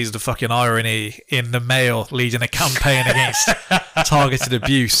else sees the fucking irony in the Mail leading a campaign against targeted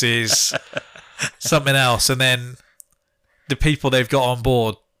abuse is something else. And then the people they've got on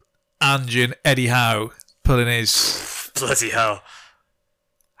board, Ange and Eddie Howe, pulling his... Bloody hell.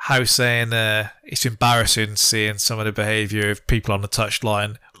 Howe saying it's embarrassing seeing some of the behaviour of people on the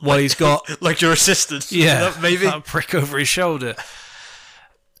touchline. Well, he's got... like your assistant. Yeah, maybe. That prick over his shoulder.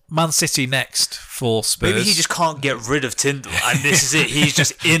 Man City next for Spurs. Maybe he just can't get rid of Tyndall, and this is it. He's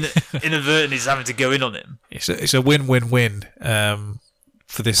just inadvertently having to go in on him. It's a win-win-win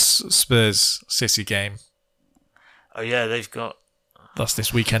for this Spurs City game. Oh yeah, they've got. That's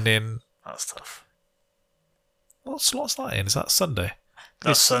this weekend in. That's tough. What slot's that in? Is that Sunday?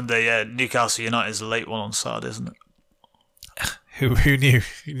 That's Sunday. Yeah, Newcastle United's a late one on Saturday, isn't it? Who knew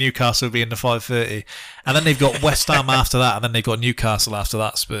Newcastle would be in the 5:30, and then they've got West Ham after that, and then they've got Newcastle after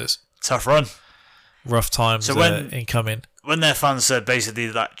that. Spurs tough run, rough times incoming. When their fans said basically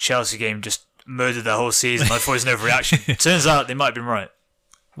that Chelsea game just murdered their whole season, I thought it was an overreaction. Turns out they might have been right.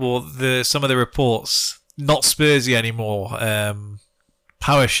 Well, some of the reports, not Spursy anymore.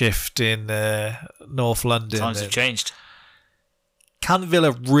 Power shift in North London. Times have changed. Can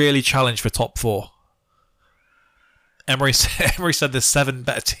Villa really challenge for top 4? Emery said there's 7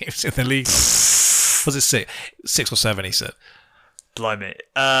 better teams in the league. Was it 6? 6 or 7, he said. Blimey.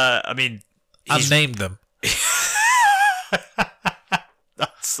 I mean... And named them.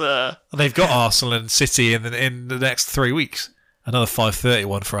 That's... They've got Arsenal and City in the next 3 weeks. Another 5:30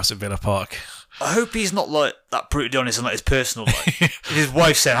 one for us at Villa Park. I hope he's not like that brutally honest and like his personal life. His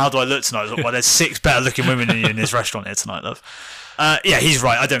wife said, how do I look tonight? I was like, well, there's 6 better looking women than you in this restaurant here tonight, love. Yeah, he's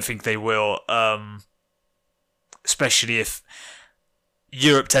right. I don't think they will. Especially if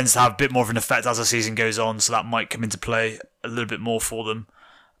Europe tends to have a bit more of an effect as the season goes on, so that might come into play a little bit more for them.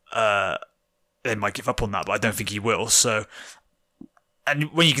 They might give up on that, but I don't think he will. So,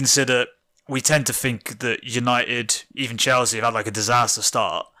 and when you consider, we tend to think that United, even Chelsea, have had like a disaster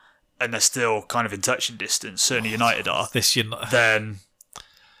start, and they're still kind of in touching distance. Certainly United are. This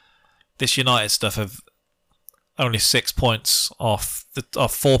United stuff have only 6 points off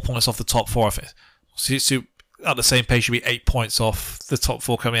 4 points off the top 4 of it. So at the same pace, should be 8 points off the top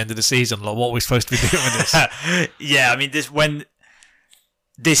 4 coming into the season. Like, what are we supposed to be doing with this? Yeah, I mean,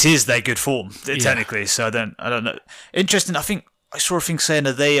 this is their good form technically. So I don't know. Interesting. I think I saw a thing saying,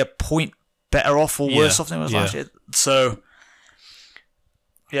 are they a point better off or worse off than it was last year? So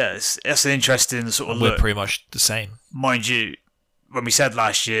yeah, it's an interesting sort of look. We're pretty much the same, mind you. When we said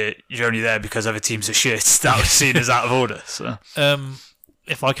last year you're only there because other teams are shit, that was seen as out of order. So.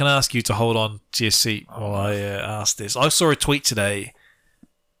 If I can ask you to hold on to your seat while I ask this. I saw a tweet today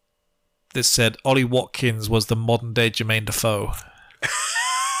that said Ollie Watkins was the modern day Jermaine Defoe.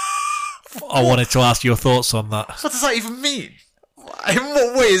 I wanted to ask your thoughts on that. What does that even mean? In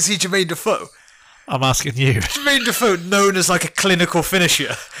what way is he Jermaine Defoe? I'm asking you. Jermaine Defoe known as like a clinical finisher.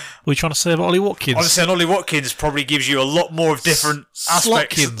 What are you trying to say about Ollie Watkins? I'm saying Ollie Watkins probably gives you a lot more of different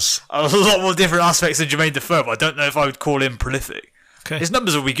aspects. A lot more different aspects than Jermaine Defoe, but I don't know if I would call him prolific. Okay. His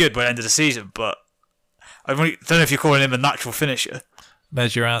numbers will be good by the end of the season, but I don't know if you're calling him a natural finisher.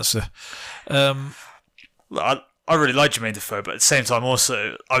 There's your answer. I really like Jermaine Defoe, but at the same time, I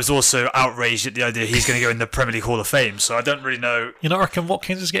was also outraged at the idea he's going to go in the Premier League Hall of Fame. So I don't really know. You not reckon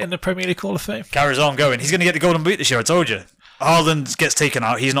Watkins is getting the Premier League Hall of Fame? Carries on going. He's going to get the Golden Boot this year. I told you. Haaland gets taken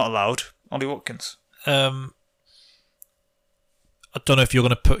out. He's not allowed. Only Watkins. I don't know if you're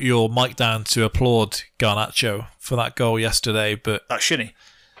going to put your mic down to applaud Garnacho for that goal yesterday, but That's shinny.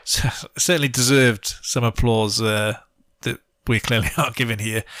 certainly deserved some applause that we clearly aren't giving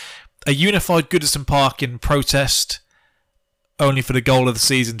here. A unified Goodison Park in protest, only for the goal of the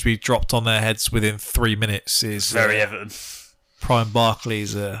season to be dropped on their heads within 3 minutes, is very Everton. Prime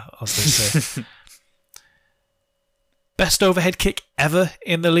Barclays, as they say. Best overhead kick ever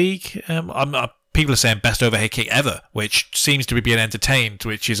in the league. People are saying best overhead kick ever, which seems to be being entertained,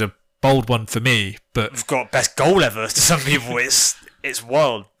 which is a bold one for me. But we've got best goal ever to some people. It's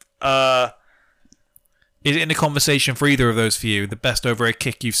wild. Is it in the conversation for either of those for you? The best overhead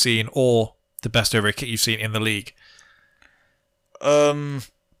kick you've seen, or the best overhead kick you've seen in the league? I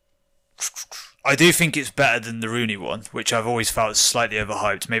do think it's better than the Rooney one, which I've always felt slightly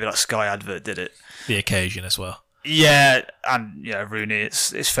overhyped. Maybe that Sky advert did it. The occasion as well. Yeah, and Rooney,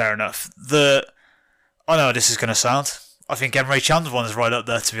 it's fair enough. I know how this is going to sound. I think Emre Can's one is right up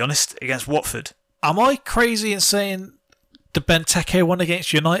there, to be honest, against Watford. Am I crazy in saying the Benteke one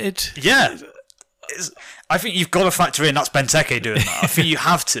against United? Yeah. I think you've got to factor in that's Benteke doing that. I think you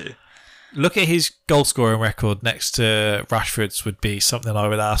have to. Look at his goal scoring record next to Rashford's would be something I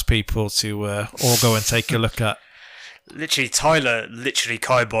would ask people to all go and take a look at. Tyler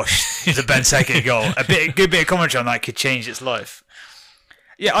kiboshed the Benteke goal. A good bit of commentary on that could change its life.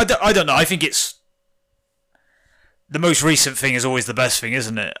 Yeah, I don't know. I think it's the most recent thing is always the best thing,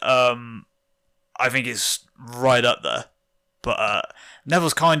 isn't it? I think it's right up there. But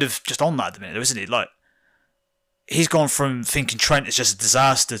Neville's kind of just on that at the minute, isn't he? Like, he's gone from thinking Trent is just a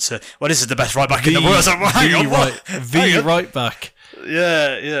disaster to, well, this is the best right back in the world. The right back.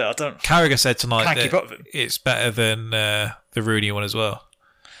 Yeah, I don't. Carragher said tonight can't keep up with him. It's better than the Rooney one as well.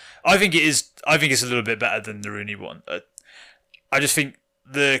 I think it is. I think it's a little bit better than the Rooney one. I just think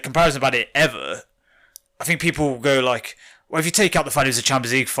the comparison about it ever. I think people go like, well, if you take out the fact it was a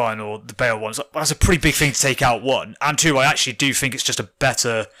Champions League final, the Bale one, that's a pretty big thing to take out. One and two, I actually do think it's just a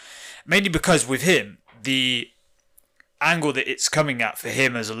better, mainly because with him, the angle that it's coming at for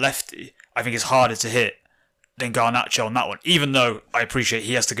him as a lefty, I think is harder to hit than Garnacho on that one. Even though I appreciate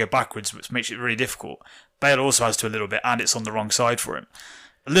he has to go backwards, which makes it really difficult. Bale also has to a little bit, and it's on the wrong side for him.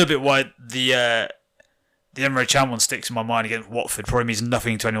 A little bit why the Emre Can one sticks in my mind against Watford probably means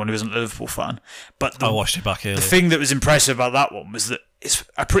nothing to anyone who isn't a Liverpool fan. But I watched it back earlier. The thing that was impressive about that one was that it's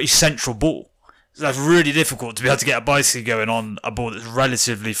a pretty central ball. So that's really difficult to be able to get a bicycle going on a ball that's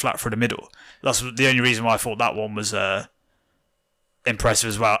relatively flat through the middle. That's the only reason why I thought that one was impressive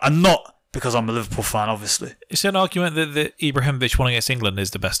as well. And not because I'm a Liverpool fan, obviously. Is there an argument that the Ibrahimovic one against England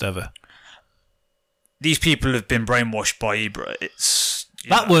is the best ever? These people have been brainwashed by Ibra.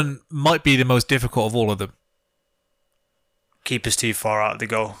 That one might be the most difficult of all of them. Keeper's too far out of the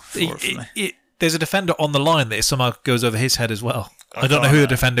goal. There's a defender on the line that somehow goes over his head as well. I don't know who the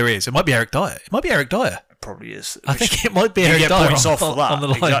defender is. It might be Eric Dyer. It probably is. I think it might be Eric Dyer. You get points off for that. On the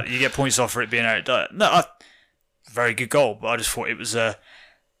line. Exactly. You get points off for it being Eric Dyer. No, very good goal, but I just thought it was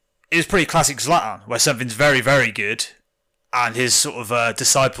pretty classic Zlatan, where something's very, very good, and his sort of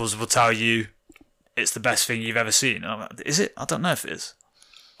disciples will tell you it's the best thing you've ever seen. Is it? I don't know if it is.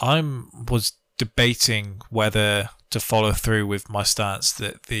 I was debating whether to follow through with my stance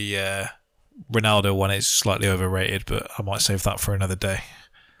that the Ronaldo one is slightly overrated, but I might save that for another day.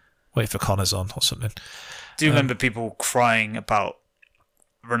 Wait for Connor's on or something. Do you remember people crying about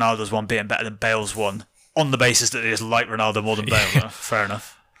Ronaldo's one being better than Bale's one on the basis that they just like Ronaldo more than Bale? Yeah. Fair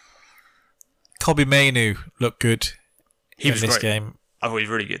enough. Kobbie Mainoo looked good in this great. Game. I thought he was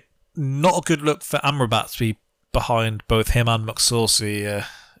really good. Not a good look for Amrabat to be behind both him and McSaucy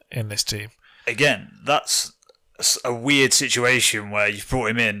in this team. Again, that's a weird situation where you've brought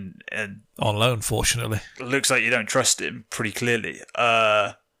him in and on loan, fortunately. It looks like you don't trust him pretty clearly.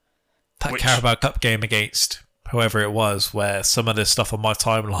 That Carabao Cup game against whoever it was, where some of the stuff on my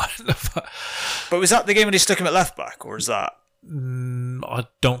timeline. But was that the game when they stuck him at left back, or is that? I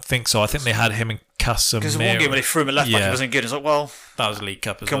don't think so. I think they had him in Casemiro. Because the one game when they threw him at left back, it wasn't good. It's like, well, that was a League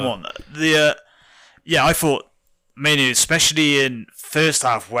Cup as well. Come on, I thought Mainoo, especially in first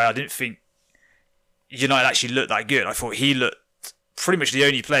half, where I didn't think United actually looked that good. I thought he looked pretty much the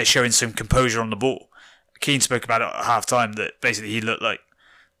only player showing some composure on the ball. Keane spoke about it at half time that basically he looked like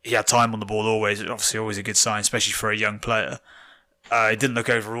he had time on the ball always. Obviously, always a good sign, especially for a young player. He didn't look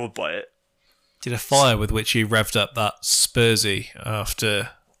overawed by it. Did a fire with which he revved up that Spursy after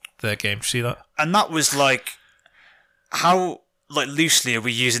their game. Did you see that? And that was like, how like loosely are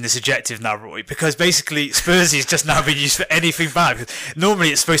we using this adjective now, Roy? Because basically Spursy has just now been used for anything bad. Because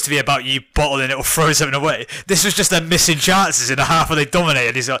normally it's supposed to be about you bottling it or throwing something away. This was just them missing chances in a half where they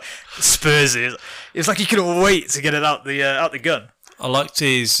dominated. He's like, Spursy. It's like he couldn't wait to get it out the gun. I liked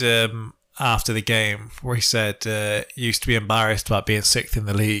his after the game where he said used to be embarrassed about being sixth in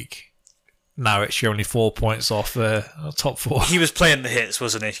the league. Now it's you're only 4 points off top four. He was playing the hits,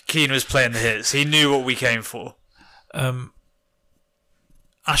 wasn't he? Keane was playing the hits. He knew what we came for.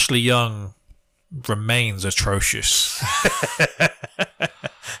 Ashley Young remains atrocious.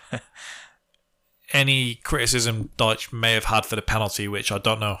 Any criticism Dyche may have had for the penalty, which I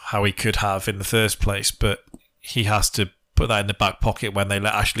don't know how he could have in the first place, but he has to put that in the back pocket when they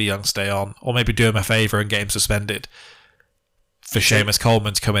let Ashley Young stay on, or maybe do him a favour and get him suspended for Seamus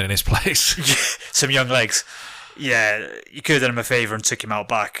Coleman to come in his place. Some young legs. Yeah, you could have done him a favour and took him out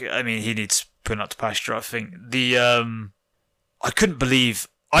back. I mean, he needs putting up to pasture, I think. I couldn't believe...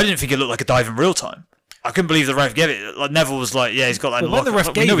 I didn't think it looked like a dive in real time. I couldn't believe the ref gave it. Like Neville was like, yeah, he's got that. Well, when the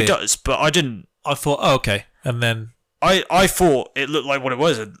ref gave he does, but I didn't. I thought, oh, okay. And then... I thought it looked like what it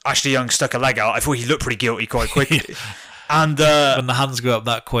was. And Ashley Young stuck a leg out. I thought he looked pretty guilty quite quickly. And when the hands go up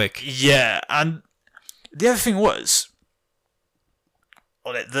that quick. Yeah, and the other thing was...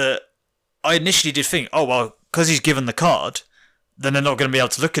 on it, I initially did think, oh, well, because he's given the card, then they're not going to be able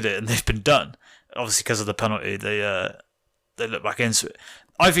to look at it, and they've been done. Obviously, because of the penalty, they look back into it.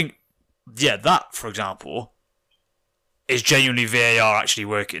 I think, yeah, that, for example, is genuinely VAR actually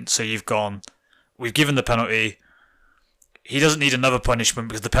working. So we've given the penalty. He doesn't need another punishment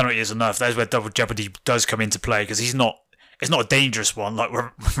because the penalty is enough. There's where double jeopardy does come into play because it's not a dangerous one like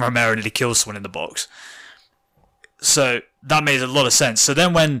Romero nearly kills someone in the box. So that made a lot of sense. So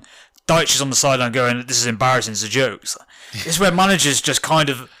then when Dyche is on the sideline going, this is embarrassing, it's a joke. This is where managers just kind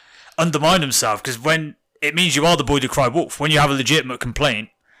of undermine themselves because when it means you are the boy to cry wolf. When you have a legitimate complaint,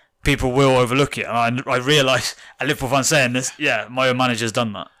 people will overlook it. And I realise, a Liverpool fan saying this, yeah, my own manager's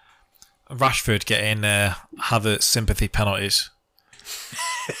done that. Rashford getting Havertz sympathy penalties.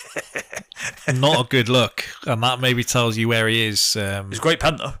 Not a good look. And that maybe tells you where he is. It was a great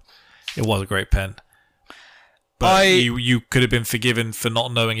pen, though. It was a great pen. But you could have been forgiven for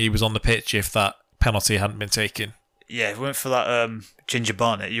not knowing he was on the pitch if that penalty hadn't been taken. Yeah, if it weren't for that Ginger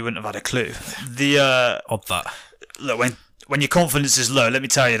Barnett, you wouldn't have had a clue. Odd that. Look, when your confidence is low, let me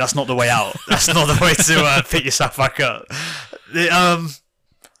tell you, that's not the way out. That's not the way to pick yourself back up.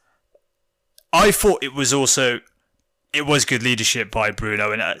 I thought it was good leadership by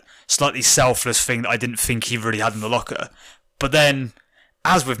Bruno and a slightly selfless thing that I didn't think he really had in the locker. But then,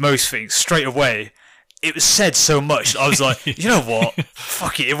 as with most things, straight away, it was said so much that I was like, you know what?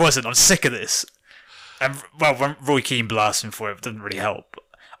 Fuck it wasn't. I'm sick of this. And well, when Roy Keane blasting for it doesn't really help.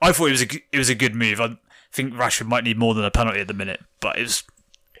 I thought it was a good move. I think Rashford might need more than a penalty at the minute, but it's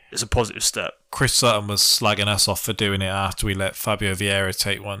a positive step. Chris Sutton was slagging us off for doing it after we let Fabio Vieira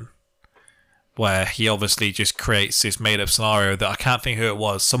take one, where he obviously just creates this made-up scenario that I can't think who it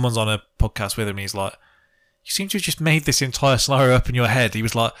was. Someone's on a podcast with him. He's like, you seem to have just made this entire scenario up in your head. He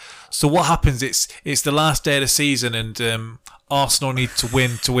was like, so what happens? It's the last day of the season and Arsenal need to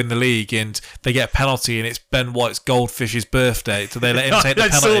win the league and they get a penalty and it's Ben White's goldfish's birthday. So they let him take the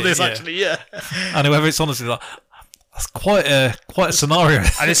penalty. I saw this actually, yeah. And whoever it's honestly like, that's quite a scenario.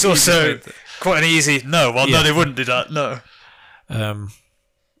 And it's also quite an easy no. Well, no, they wouldn't do that. No.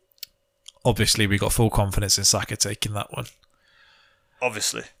 Obviously, we got full confidence in Saka taking that one.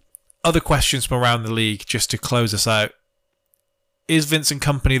 Obviously. Other questions from around the league, just to close us out. Is Vincent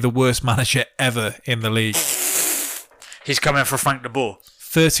Kompany the worst manager ever in the league? He's coming for Frank de Boer.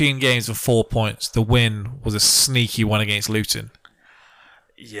 13 games and 4 points. The win was a sneaky one against Luton.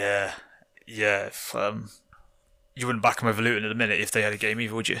 Yeah. If, you wouldn't back them over Luton in a minute if they had a game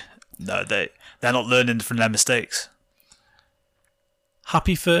either, would you? No, they're not learning from their mistakes.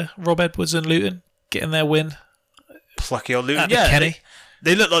 Happy for Rob Edwards and Luton getting their win. Plucky old Luton. Yeah, Kenny.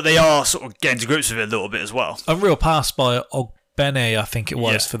 They look like they are sort of getting to grips with it a little bit as well. A real pass by Ogbene, I think it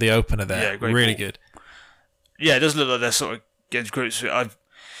was, for the opener there. Yeah, really good. Yeah, it does look like they're sort of getting to grips with it.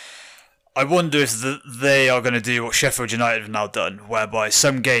 I wonder if they are going to do what Sheffield United have now done, whereby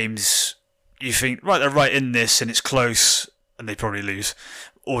some games you think, right, they're right in this and it's close and they probably lose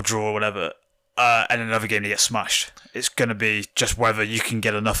or draw or whatever, and another game they get smashed. It's going to be just whether you can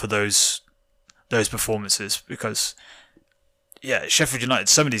get enough of those performances because... Yeah, Sheffield United,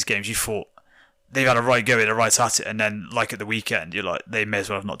 some of these games you thought they've had a right go, they're right at it, and then, like at the weekend, you're like, they may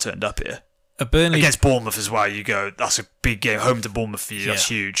as well have not turned up here. Burnley against Bournemouth as well. You go, that's a big game, home to Bournemouth for you. That's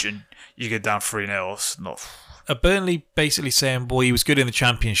huge, and you go down 3-0. It's not. Burnley basically saying, "Boy, he was good in the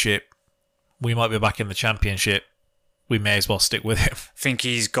Championship. We might be back in the Championship. We may as well stick with him." I think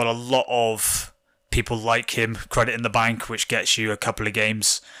he's got a lot of people like him, credit in the bank, which gets you a couple of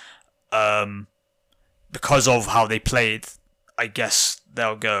games. Because of how they played, I guess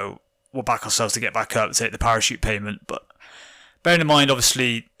they'll go, we'll back ourselves to get back up, take the parachute payment. But bearing in mind,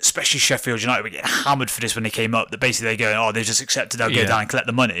 obviously, especially Sheffield United were getting hammered for this when they came up, that basically they're going, oh, they've just accepted they'll go down and collect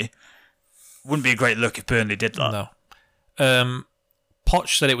the money. Wouldn't be a great look if Burnley did that. No.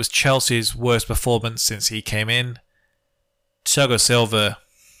 Poch said it was Chelsea's worst performance since he came in. Thiago Silva,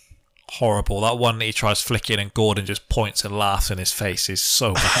 horrible. That one he tries flicking and Gordon just points and laughs in his face is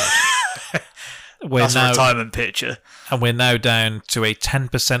so bad. That's a retirement picture. And we're now down to a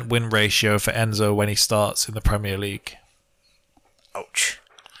 10% win ratio for Enzo when he starts in the Premier League. Ouch.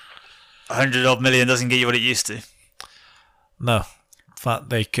 100-odd million doesn't get you what it used to. No. In fact,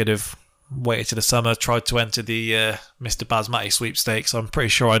 they could have waited to the summer, tried to enter the Mr. Basmati sweepstakes. I'm pretty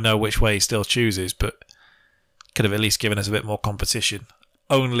sure I know which way he still chooses, but could have at least given us a bit more competition.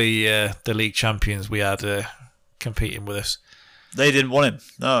 Only the league champions we had competing with us. They didn't want him.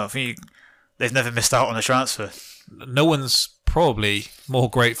 No, I think they've never missed out on a transfer. No one's probably more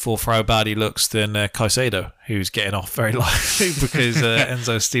grateful for how bad he looks than Caicedo, who's getting off very lightly because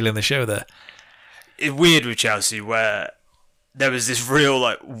Enzo's stealing the show there. It's weird with Chelsea where there was this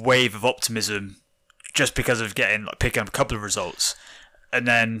real wave of optimism just because of picking up a couple of results, and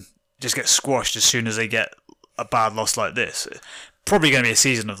then just get squashed as soon as they get a bad loss like this. Probably going to be a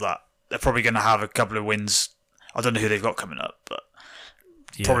season of that. They're probably going to have a couple of wins. I don't know who they've got coming up, but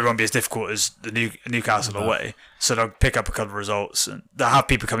probably won't be as difficult as the Newcastle away. So they'll pick up a couple of results, and they'll have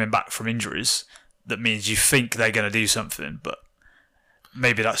people coming back from injuries. That means you think they're going to do something, but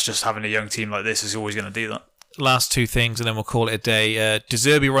maybe that's just having a young team like this is always going to do that. Last two things, and then we'll call it a day. De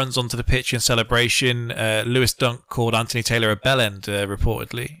Zerbi runs onto the pitch in celebration. Lewis Dunk called Anthony Taylor a bellend,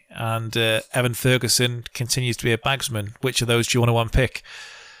 reportedly. And Evan Ferguson continues to be a bagsman. Which of those do you want to unpick?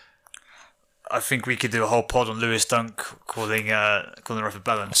 I think we could do a whole pod on Lewis Dunk calling the ref a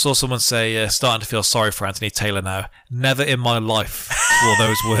bellend. I saw someone say, starting to feel sorry for Anthony Taylor now. Never in my life will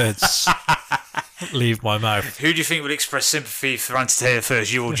those words leave my mouth. Who do you think would express sympathy for Anthony Taylor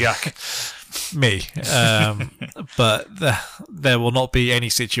first, you or Jack? Me. But there will not be any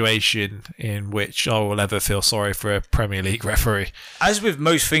situation in which I will ever feel sorry for a Premier League referee. As with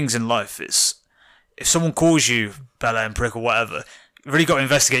most things in life, it's if someone calls you bellend, prick or whatever, you've really got to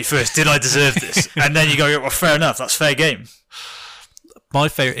investigate first. Did I deserve this? And then you go, well, fair enough, that's fair game. My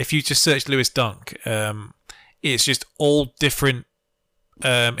favourite, if you just search Lewis Dunk, it's just all different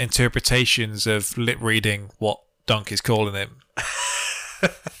interpretations of lip reading what Dunk is calling him.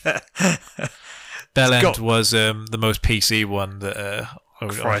 Bellend was the most PC one that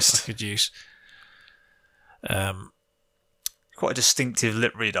I could use. Quite a distinctive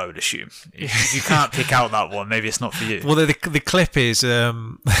lip read, I would assume. If you can't pick out that one, maybe it's not for you. Well, the clip is,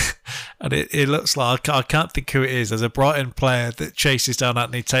 and it looks like, I can't think who it is. There's a Brighton player that chases down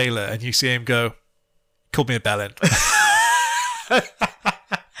Anthony Taylor, and you see him go, call me a bellend.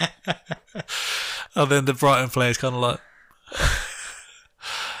 And then the Brighton player's kind of like...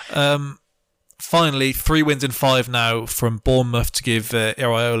 Finally, 3 wins in 5 now from Bournemouth to give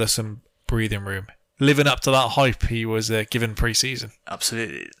Iraola some breathing room. Living up to that hype he was given pre-season.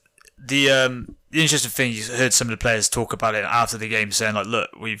 Absolutely. The interesting thing, you heard some of the players talk about it after the game, saying look,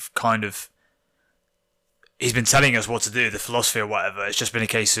 he's been telling us what to do, the philosophy or whatever. It's just been a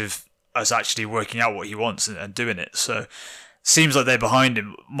case of us actually working out what he wants and doing it. So seems like they're behind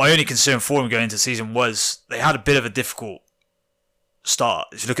him. My only concern for him going into the season was they had a bit of a difficult start.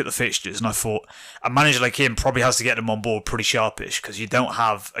 If you look at the fixtures, and I thought a manager like him probably has to get them on board pretty sharpish because you don't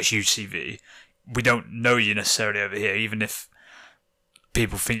have a huge CV. We don't know you necessarily over here, even if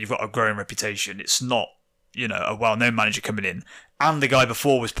people think you've got a growing reputation. It's not, a well-known manager coming in. And the guy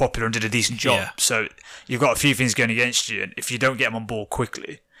before was popular and did a decent job. Yeah. So you've got a few things going against you, and if you don't get them on board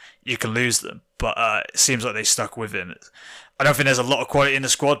quickly, you can lose them. But it seems like they stuck with him. I don't think there's a lot of quality in the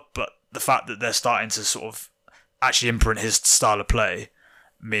squad, but the fact that they're starting to sort of actually imprint his style of play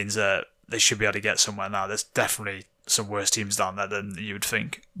means they should be able to get somewhere now. There's definitely some worse teams down there than you would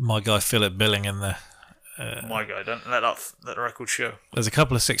think. My guy Philip Billing in there. My guy, don't let the record show. There's a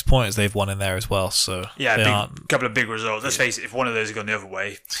couple of 6-pointers they've won in there as well. So yeah, couple of big results. Let's face it, if one of those had gone the other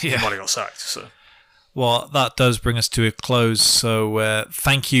way, he might have got sacked. So. Well, that does bring us to a close. So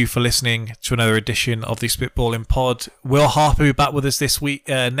thank you for listening to another edition of the Spitballing Pod. Will Harper be back with us this week?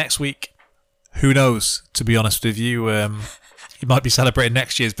 Next week? Who knows, to be honest with you. He might be celebrating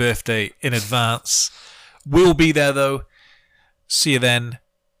next year's birthday in advance. We'll be there, though. See you then.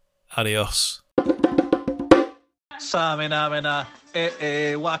 Adios. Samina,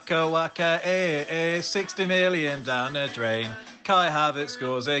 waka waka, 60 million down the drain. Kai Havertz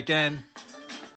scores again.